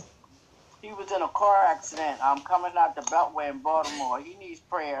Demetrius. He was in a car accident. Coming out the Beltway in Baltimore. He needs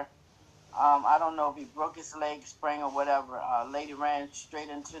prayer. I don't know if he broke his leg, sprain, or whatever. A lady ran straight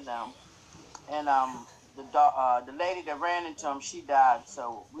into them, and the lady that ran into him, she died.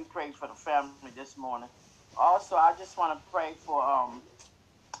 So we prayed for the family this morning. Also, I just want to pray for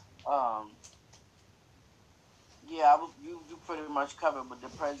you pretty much covered with the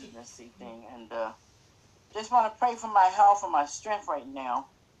presidency thing, and just want to pray for my health and my strength right now.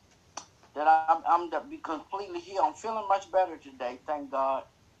 That I'm to be completely healed. I'm feeling much better today, thank God.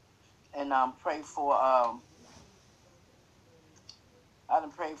 And pray for I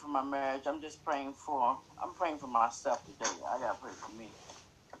didn't pray for my marriage. I'm praying for myself today. I gotta pray for me.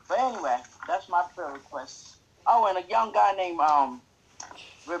 But anyway, that's my prayer request. Oh, and a young guy named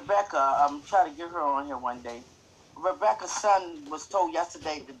Rebecca. I'm trying to get her on here one day. Rebecca's son was told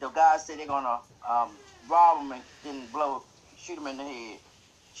yesterday that the guys said they're gonna rob him and then shoot him in the head.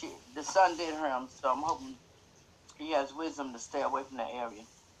 The son did him, so I'm hoping he has wisdom to stay away from that area.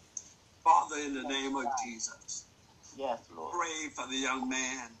 Father, in the name of Jesus. Yes, Lord. Pray for the young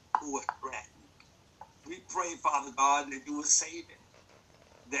man who was threatened. We pray, Father God, that you would save him,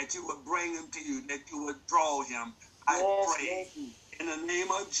 that you would bring him to you, that you would draw him. I pray in the name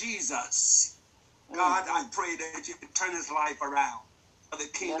of Jesus. God, I pray that you can turn his life around. For the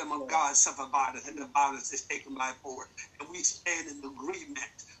kingdom of God suffer violence, and the violence is taken by force. And we stand in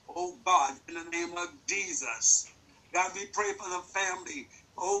agreement, oh God, in the name of Jesus. God, we pray for the family,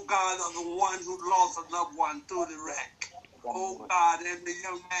 oh God, of the one who lost a loved one through the wreck. Oh God, and the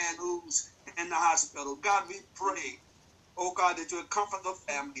young man who's in the hospital. God, we pray, oh God, that you would comfort the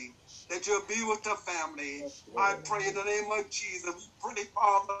family, that you'll be with the family. I pray in the name of Jesus. We pray,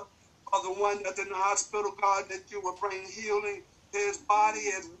 Father, for the one that's in the hospital, God, that you will bring healing to his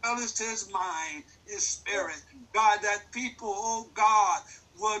body as well as to his mind, his spirit. God, that people, oh God,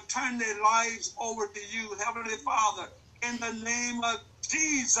 will turn their lives over to you, Heavenly Father, in the name of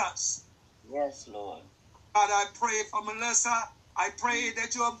Jesus. Yes, Lord. God, I pray for Melissa. I pray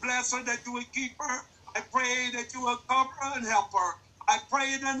that you will bless her, that you will keep her. I pray that you will cover her and help her. I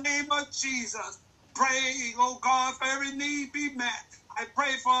pray in the name of Jesus. Pray, oh God, for every need be met. I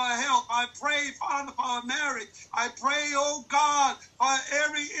pray for her health. I pray, Father, for her marriage. I pray, oh God, for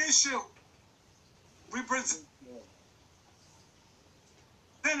every issue. We present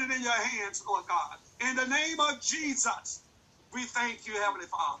it in your hands, Lord God. In the name of Jesus, we thank you, Heavenly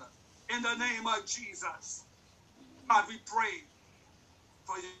Father. In the name of Jesus, God, we pray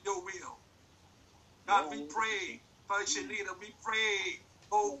for your will. God, we pray for Shanita. We pray,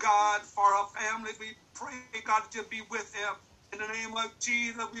 oh God, for her family. We pray, God, that you'll be with them. In the name of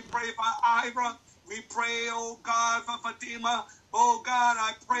Jesus, we pray for Ira. We pray, oh God, for Fatima. Oh God,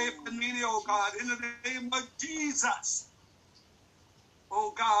 I pray for Nini, oh God, in the name of Jesus.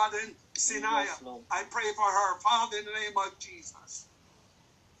 Oh God, and Sinaya, I pray for her. Father, in the name of Jesus.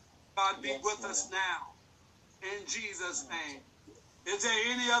 God, be with us now. In Jesus' name. Is there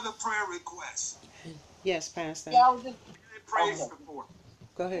any other prayer requests? Yes, Pastor. Yeah, I was just, Any praise report?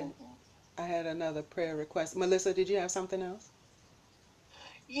 Go ahead. I had another prayer request. Melissa, did you have something else?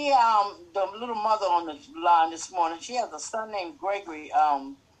 yeah, the little mother on the line this morning, she has a son named Gregory.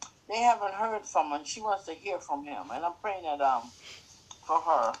 They haven't heard from him. She wants to hear from him. And I'm praying that for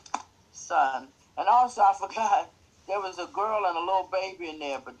her son. And also, I forgot, there was a girl and a little baby in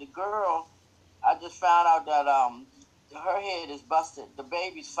there. But the girl, I just found out that her head is busted. The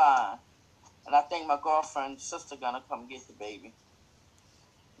baby's fine. And I think my girlfriend's sister gonna come get the baby.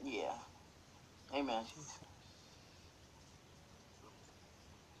 Yeah. Amen.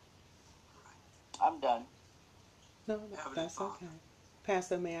 I'm done. No, that's okay.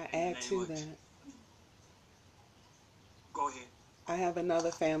 Pastor, may I add to that? Go ahead. I have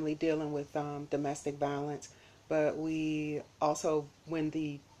another family dealing with domestic violence, but we also, when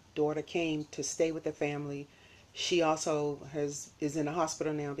the daughter came to stay with the family, she also is in the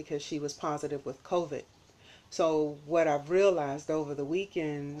hospital now because she was positive with COVID. So what I've realized over the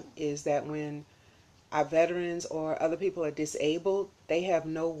weekend is that when our veterans or other people are disabled, they have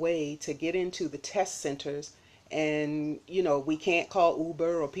no way to get into the test centers. And, you know, we can't call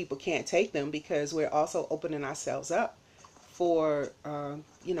Uber or people can't take them because we're also opening ourselves up for,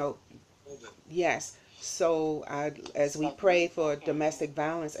 yes. So as we pray for domestic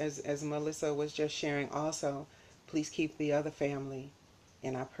violence, as Melissa was just sharing also, please keep the other family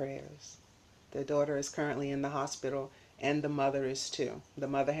in our prayers. The daughter is currently in the hospital and the mother is too. The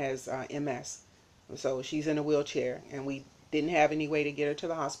mother has MS. So she's in a wheelchair and we didn't have any way to get her to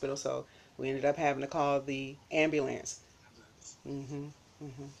the hospital. So we ended up having to call the ambulance.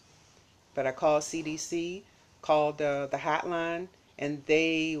 But I called CDC, called the hotline, and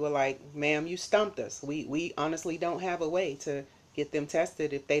they were like, ma'am, you stumped us. We honestly don't have a way to get them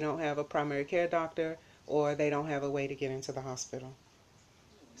tested if they don't have a primary care doctor or they don't have a way to get into the hospital.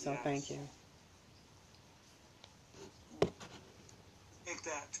 So thank you. Take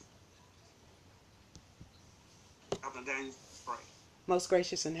that. Elder Daniel, pray. Most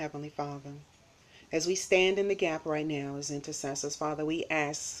gracious and heavenly Father, as we stand in the gap right now as intercessors, Father, we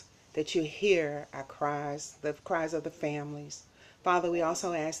ask that you hear our cries, the cries of the families. Father, we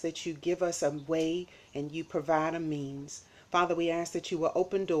also ask that you give us a way and you provide a means. Father, we ask that you will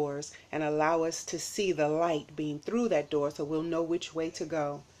open doors and allow us to see the light beam through that door so we'll know which way to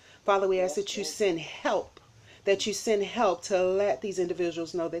go. Father, we ask that you send help, to let these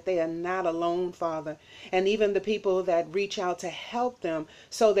individuals know that they are not alone, Father. And even the people that reach out to help them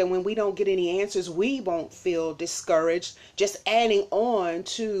so that when we don't get any answers, we won't feel discouraged, just adding on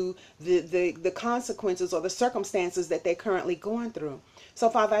to the consequences or the circumstances that they're currently going through. So,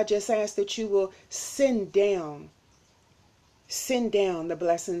 Father, I just ask that you will send down the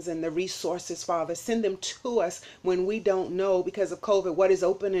blessings and the resources, Father. Send them to us when we don't know because of COVID what is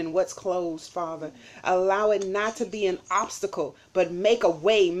open and what's closed, Father. Allow it not to be an obstacle, but make a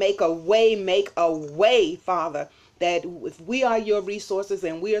way, Father. That if we are your resources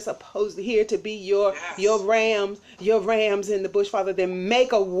and we are supposed here to be your rams in the bush, Father, then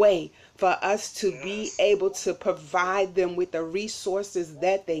make a way for us to be able to provide them with the resources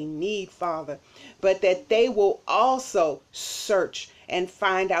that they need, Father. But that they will also search and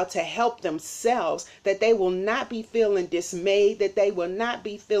find out to help themselves, that they will not be feeling dismayed, that they will not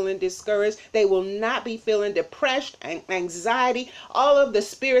be feeling discouraged, they will not be feeling depressed and anxiety, all of the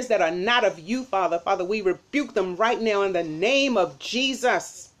spirits that are not of you, Father. Father, we rebuke them right now in the name of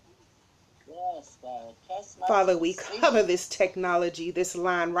Jesus. Yes, God. Father, we cover this technology, this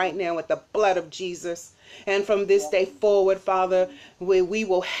line right now with the blood of Jesus. And from this day forward, Father, we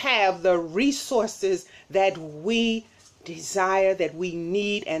will have the resources that we desire, that we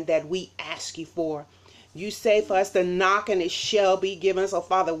need, and that we ask you for. You say for us to knock and it shall be given. So,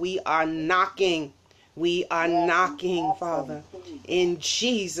 Father, we are knocking. We are knocking, Father. In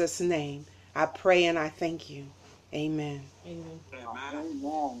Jesus' name, I pray and I thank you. Amen. Amen.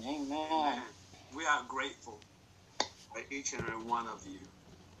 Amen. We are grateful for each and every one of you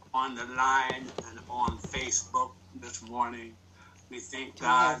on the line and on Facebook this morning. We thank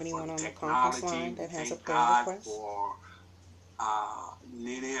God for the technology. We thank God for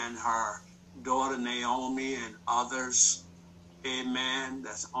Nini and her daughter Naomi and others amen,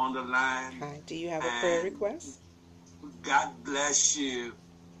 that's on the line. Hi. Do you have a prayer request? God bless you.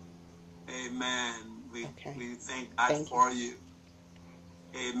 Amen. We thank God for you.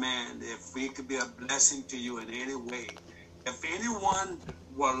 Amen. If we could be a blessing to you in any way. If anyone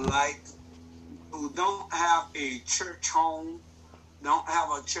would like, who don't have a church home, don't have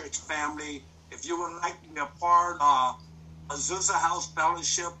a church family, if you would like to be a part of Azusa House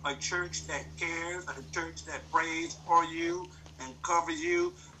Fellowship, a church that cares, a church that prays for you and cover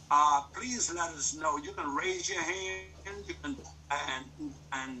you, please let us know. You can raise your hand, you can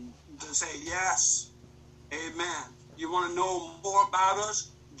and just say yes, amen. You want to know more about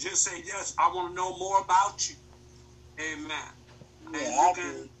us? Just say yes. I want to know more about you, amen. Yeah, and you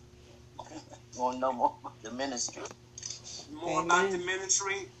can want to know more about the ministry. More about the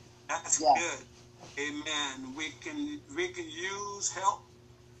ministry. That's good. Amen. We can use help.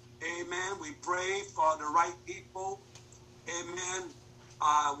 Amen. We pray for the right people. Amen.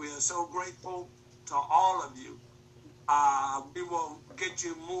 We are so grateful to all of you. We will get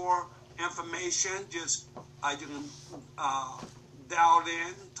you more information. Just you can dial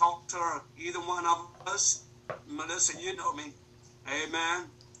in, talk to either one of us. Melissa, you know me. Amen.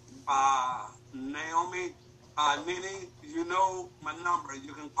 Naomi, Nini, you know my number.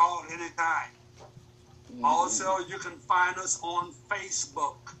 You can call anytime. Also, you can find us on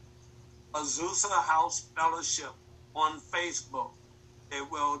Facebook, Azusa House Fellowship on Facebook. It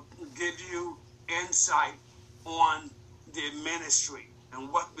will give you insight on the ministry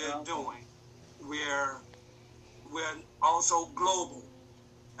and what we're doing. We're also global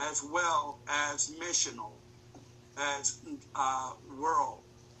as well as missional, as world,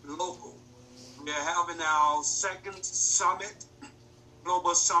 local. We're having our second summit,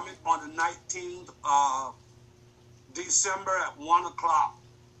 global summit, on the 19th of December at 1 o'clock.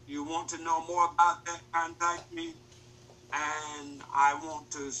 You want to know more about that, contact me. And I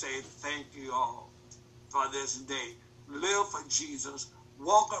want to say thank you all for this day. Live for Jesus.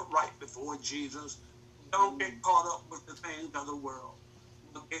 Walk upright before Jesus. Don't get caught up with the things of the world.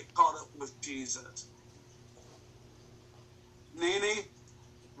 Don't get caught up with Jesus. Nene,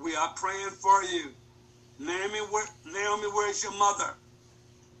 we are praying for you. Naomi, where's your mother?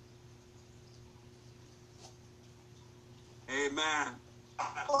 Amen.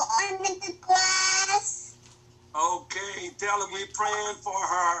 Well, I'm in the class. Okay, tell her we praying for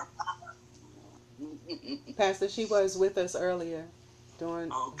her. Pastor, she was with us earlier.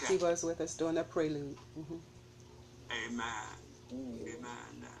 She was with us during the prelude. Amen.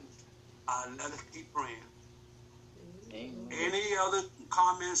 Amen. Let us keep praying. Amen. Any other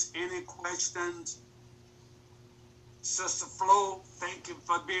comments? Any questions? Sister Flo, thank you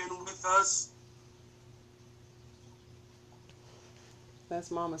for being with us.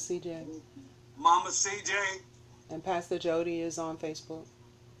 That's Mama CJ. Mama CJ. And Pastor Jody is on Facebook.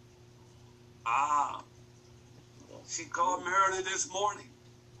 She called me early this morning.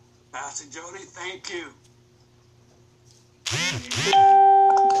 Pastor Jody, thank you.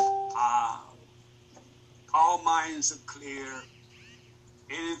 All minds are clear.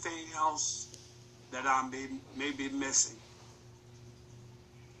 Anything else that I may be missing?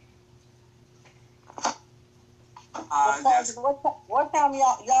 What time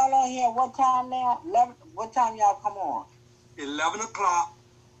y'all on here? What time now? 11. What time y'all come on? 11 o'clock.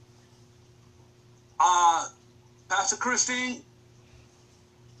 Pastor Christine.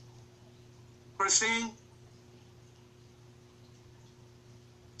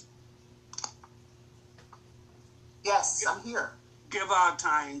 Yes, I'm here. Give our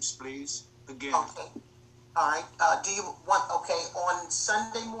times, please, again. Okay. All right. Do you want, on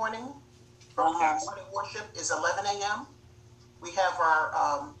Sunday morning, morning worship is 11 a.m. We have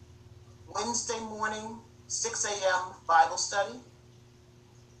our Wednesday morning, 6 a.m. Bible study.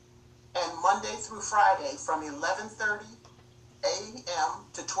 And Monday through Friday from 11:30 a.m.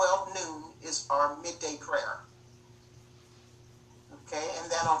 to 12 noon is our midday prayer. Okay,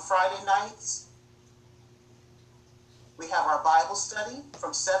 and then on Friday nights, we have our Bible study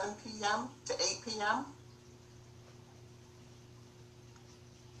from 7 p.m. to 8 p.m.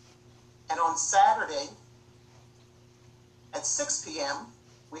 And on Saturday at 6 p.m.,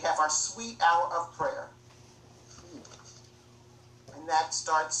 we have our sweet hour of prayer. And that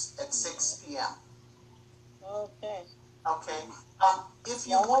starts at 6 p.m. Okay. Okay. If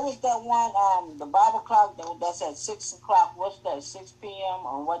you now, what is that one? The Bible clock that's at 6 o'clock. What's that? 6 p.m.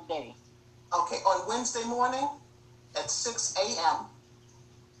 on what day? Okay, on Wednesday morning at 6 a.m.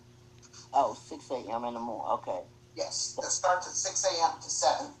 Oh, 6 a.m. in the morning. Okay. Yes, that starts at 6 a.m. to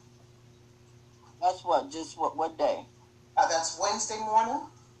 7. That's what? Just what day? That's Wednesday morning.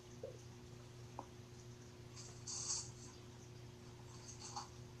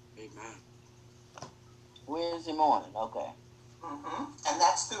 Wednesday morning. Okay. And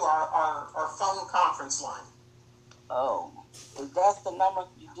that's through our phone conference line. Oh, is that the number?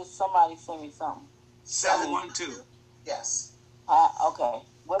 Just somebody send me something. 712. Yes. Okay.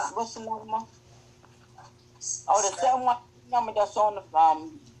 What's the number? Oh, the 712 number that's on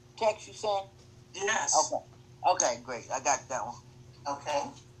the text you sent? Yes. Okay, great. I got that one.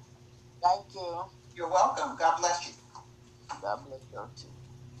 Okay. Thank you. You're welcome. God bless you. God bless you too.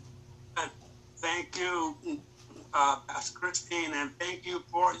 Thank you, Pastor Christine, and thank you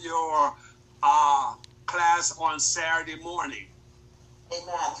for your class on Saturday morning.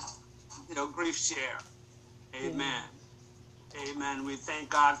 Amen. Grief share. Amen. Yeah. Amen. We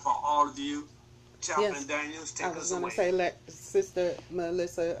thank God for all of you. Chaplain Daniels, take us away. I was going to say, let Sister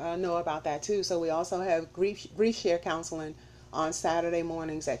Melissa know about that too. So we also have grief share counseling on Saturday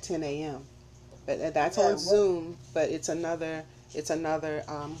mornings at 10 a.m. But that's on Zoom, but it's another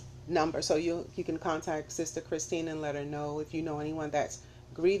number. So you can contact Sister Christine and let her know if you know anyone that's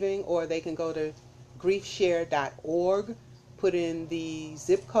grieving, or they can go to griefshare.org, put in the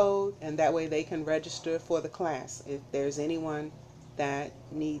zip code, and that way they can register for the class if there's anyone that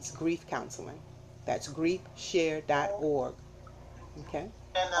needs grief counseling. That's griefshare.org. Okay?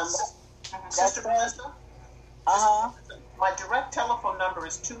 And Sister Melissa? My direct telephone number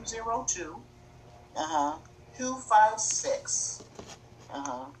is 202 256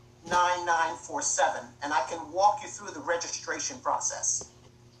 9947, and I can walk you through the registration process.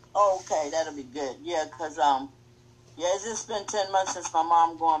 Okay, that'll be good. Yeah, because it's just been 10 months since my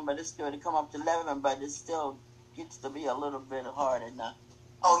mom gone, but it's still to come up to 11, but it still gets to be a little bit harder now.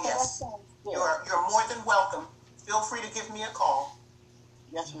 Oh, yes. You're more than welcome. Feel free to give me a call.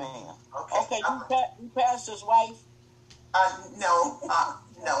 Yes, ma'am. Okay. You pastor's wife? No.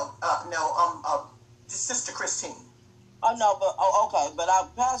 Sister Christine. Oh, no, but, okay. But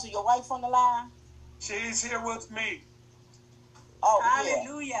Pastor, your wife on the line? She's here with me. Oh,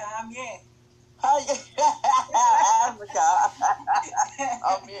 hallelujah. Yeah. I'm here.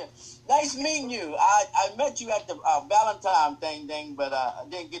 I'm here. Nice meeting you. I met you at the Valentine thing, but I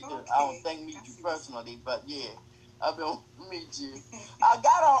didn't get to, I don't think, meet you personally, but yeah, I've been meet you. I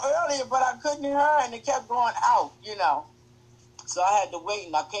got on earlier, but I couldn't hear her, and it kept going out, So I had to wait,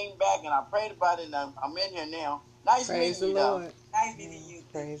 and I came back, and I prayed about it, and I'm in here now. Nice meeting you, though. Nice meeting you.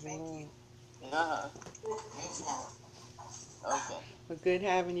 Praise the Lord. Okay. Well, good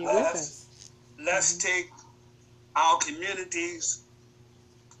having you with us. Let's take our communities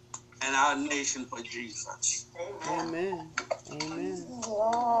and our nation for Jesus. Amen. Amen.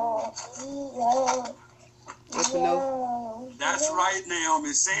 That's right,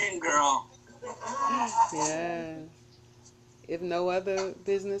 Naomi. Sing, girl. Yes. If no other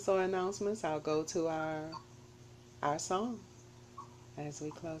business or announcements, I'll go to our song as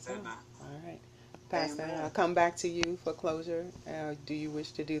we close out. All right. Pastor, I'll come back to you for closure. Do you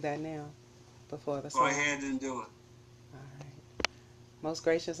wish to do that now before the song? Go ahead and do it. All right. Most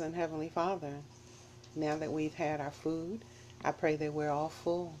gracious and Heavenly Father, now that we've had our food, I pray that we're all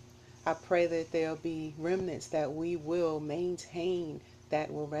full. I pray that there'll be remnants that we will maintain,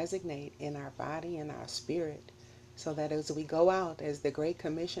 that will resonate in our body and our spirit, so that as we go out, as the Great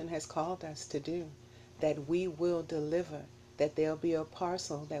Commission has called us to do, that we will deliver, that there'll be a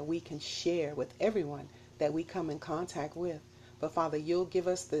parcel that we can share with everyone that we come in contact with. But Father, you'll give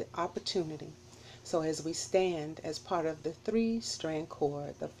us the opportunity. So as we stand as part of the three-strand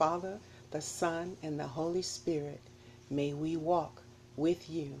cord, the Father, the Son, and the Holy Spirit, may we walk with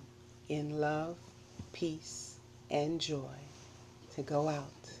you in love, peace, and joy to go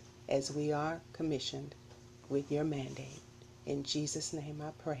out as we are commissioned with your mandate. In Jesus' name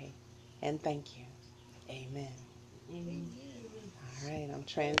I pray and thank you. Amen. Amen. All right, I'm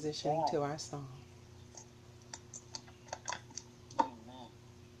transitioning to our song.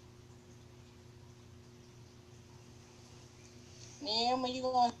 Liam, are you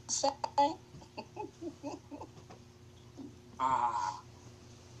going to sing?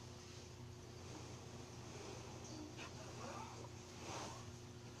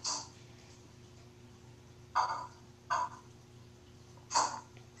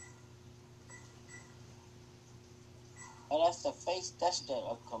 Oh, that's the face, that's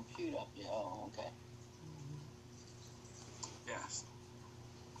the computer up there. Oh, okay. Yes.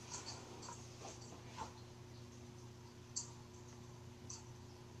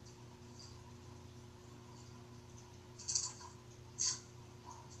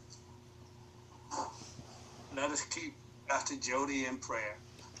 Let us keep Pastor Jody in prayer.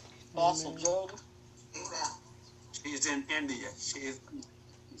 Pastor Jody? Amen. She's in India. She is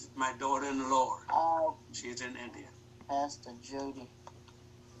my daughter in the Lord. She's in India. Pastor Jody.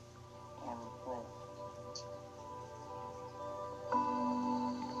 And prayer.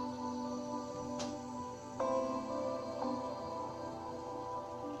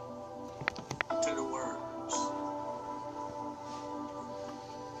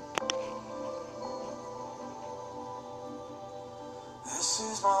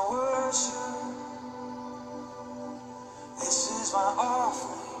 is my worship. This is my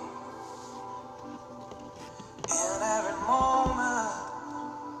offering. In every moment,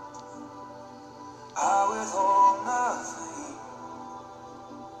 I withhold nothing.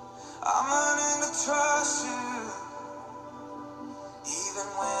 I'm learning to trust you, even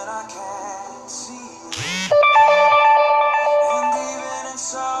when I can't see it. And even in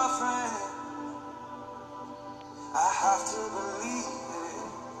suffering, I have to believe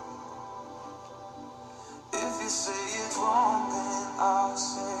it. If you say it's wrong, then I'll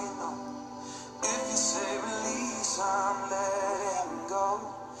say no. If you say release, I'm letting go.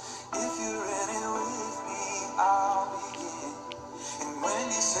 If you're in it with me, I'll begin. And when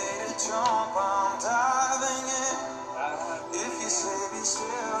you say to jump, I'm diving in. If you say be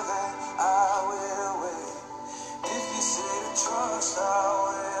still, then I will wait. If you say to trust, I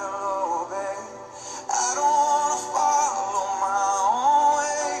will obey. I don't want to follow my own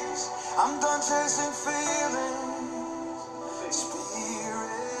ways. I'm done chasing feelings.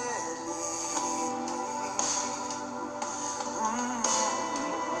 Spirit, lead me.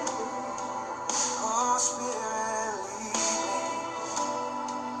 Oh, Spirit, lead me.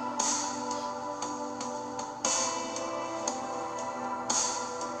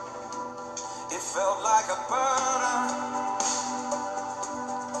 It felt like a burden,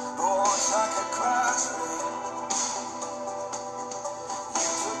 but once I could grasp it,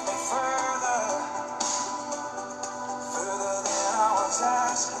 you took me further, further than I was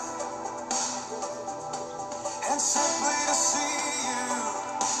asking. And simply to see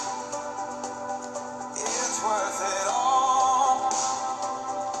you, it's worth it all.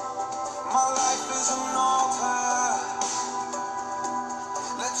 My life is an altar.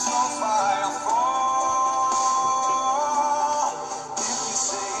 Let your fire fall.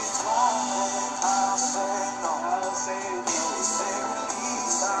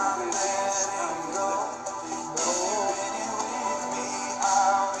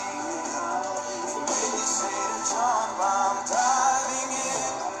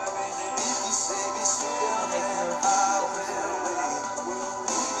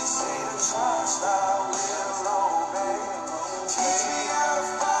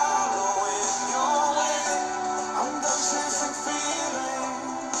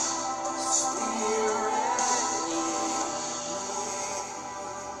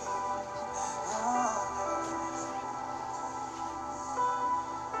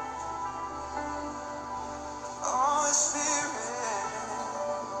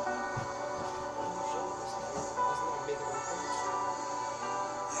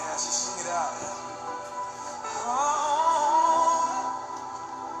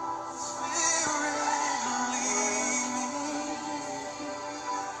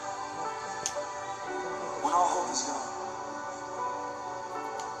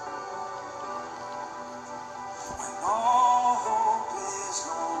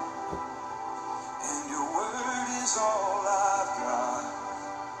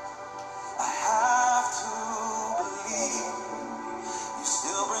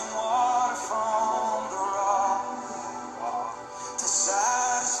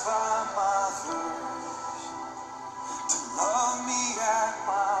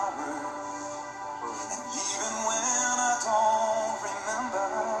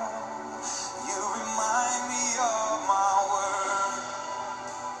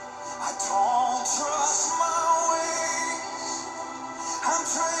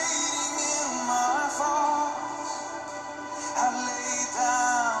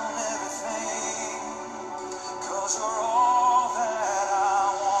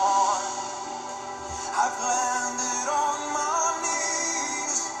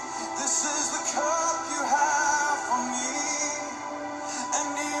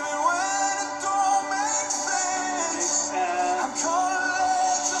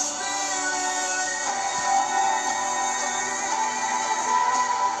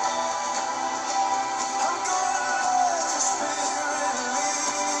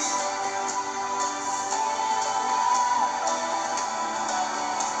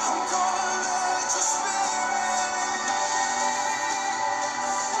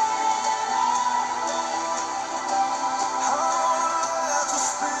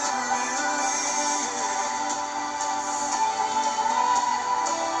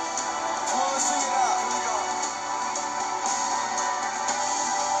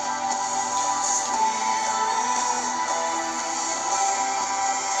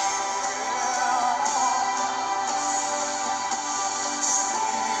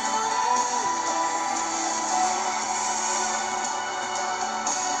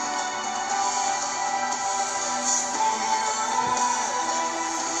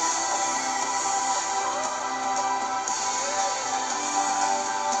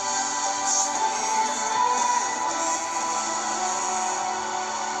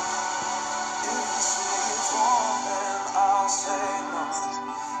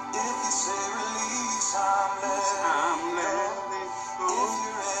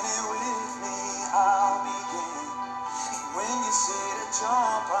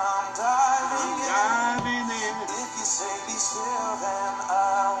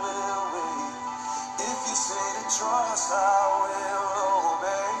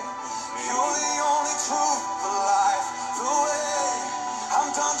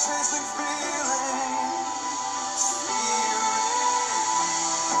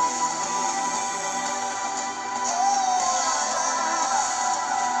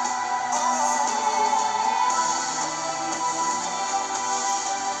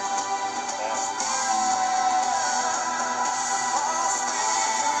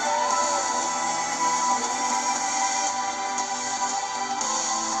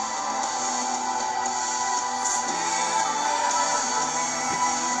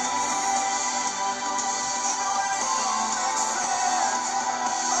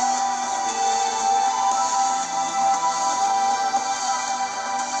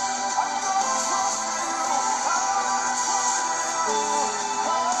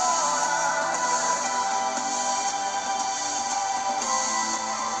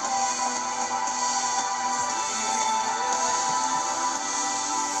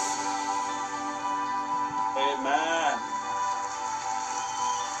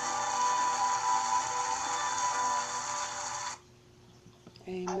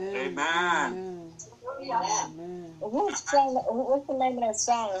 song? What's the name of that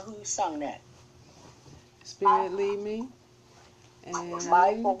song and who sung that? Spirit lead me. And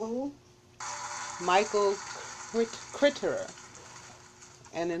Michael who? Michael Critterer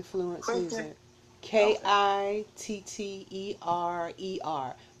and Influence Critter? Music. Kitterer.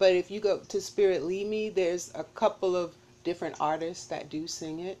 But if you go to Spirit Lead Me, there's a couple of different artists that do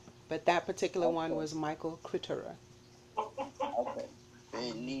sing it. But that particular one was Michael Critterer. Okay.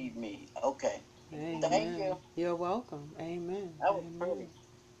 They need me. Okay. Amen. Thank you. You're welcome. Amen. That was Amen. pretty.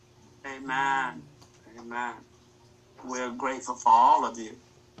 Amen. Amen. We're grateful for all of you.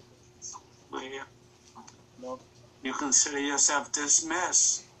 Nope. You consider yourself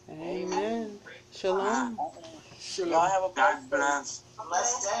dismissed. Amen. Shalom. Y'all have a God blessed day. bless.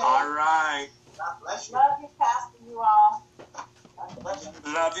 Blessed day. All right. God bless you. Love you, Pastor, you all. God bless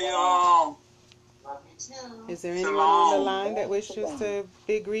you. Love you all. Love you too. Is there anyone on the Shalom. line that wishes to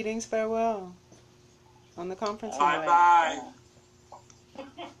bid greetings, farewell on the conference line? Bye-bye.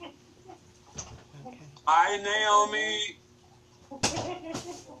 Okay. Bye, Naomi.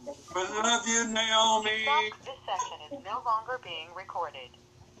 We love you, Naomi. This session is no longer being recorded.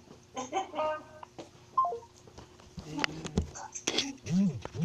 Amen.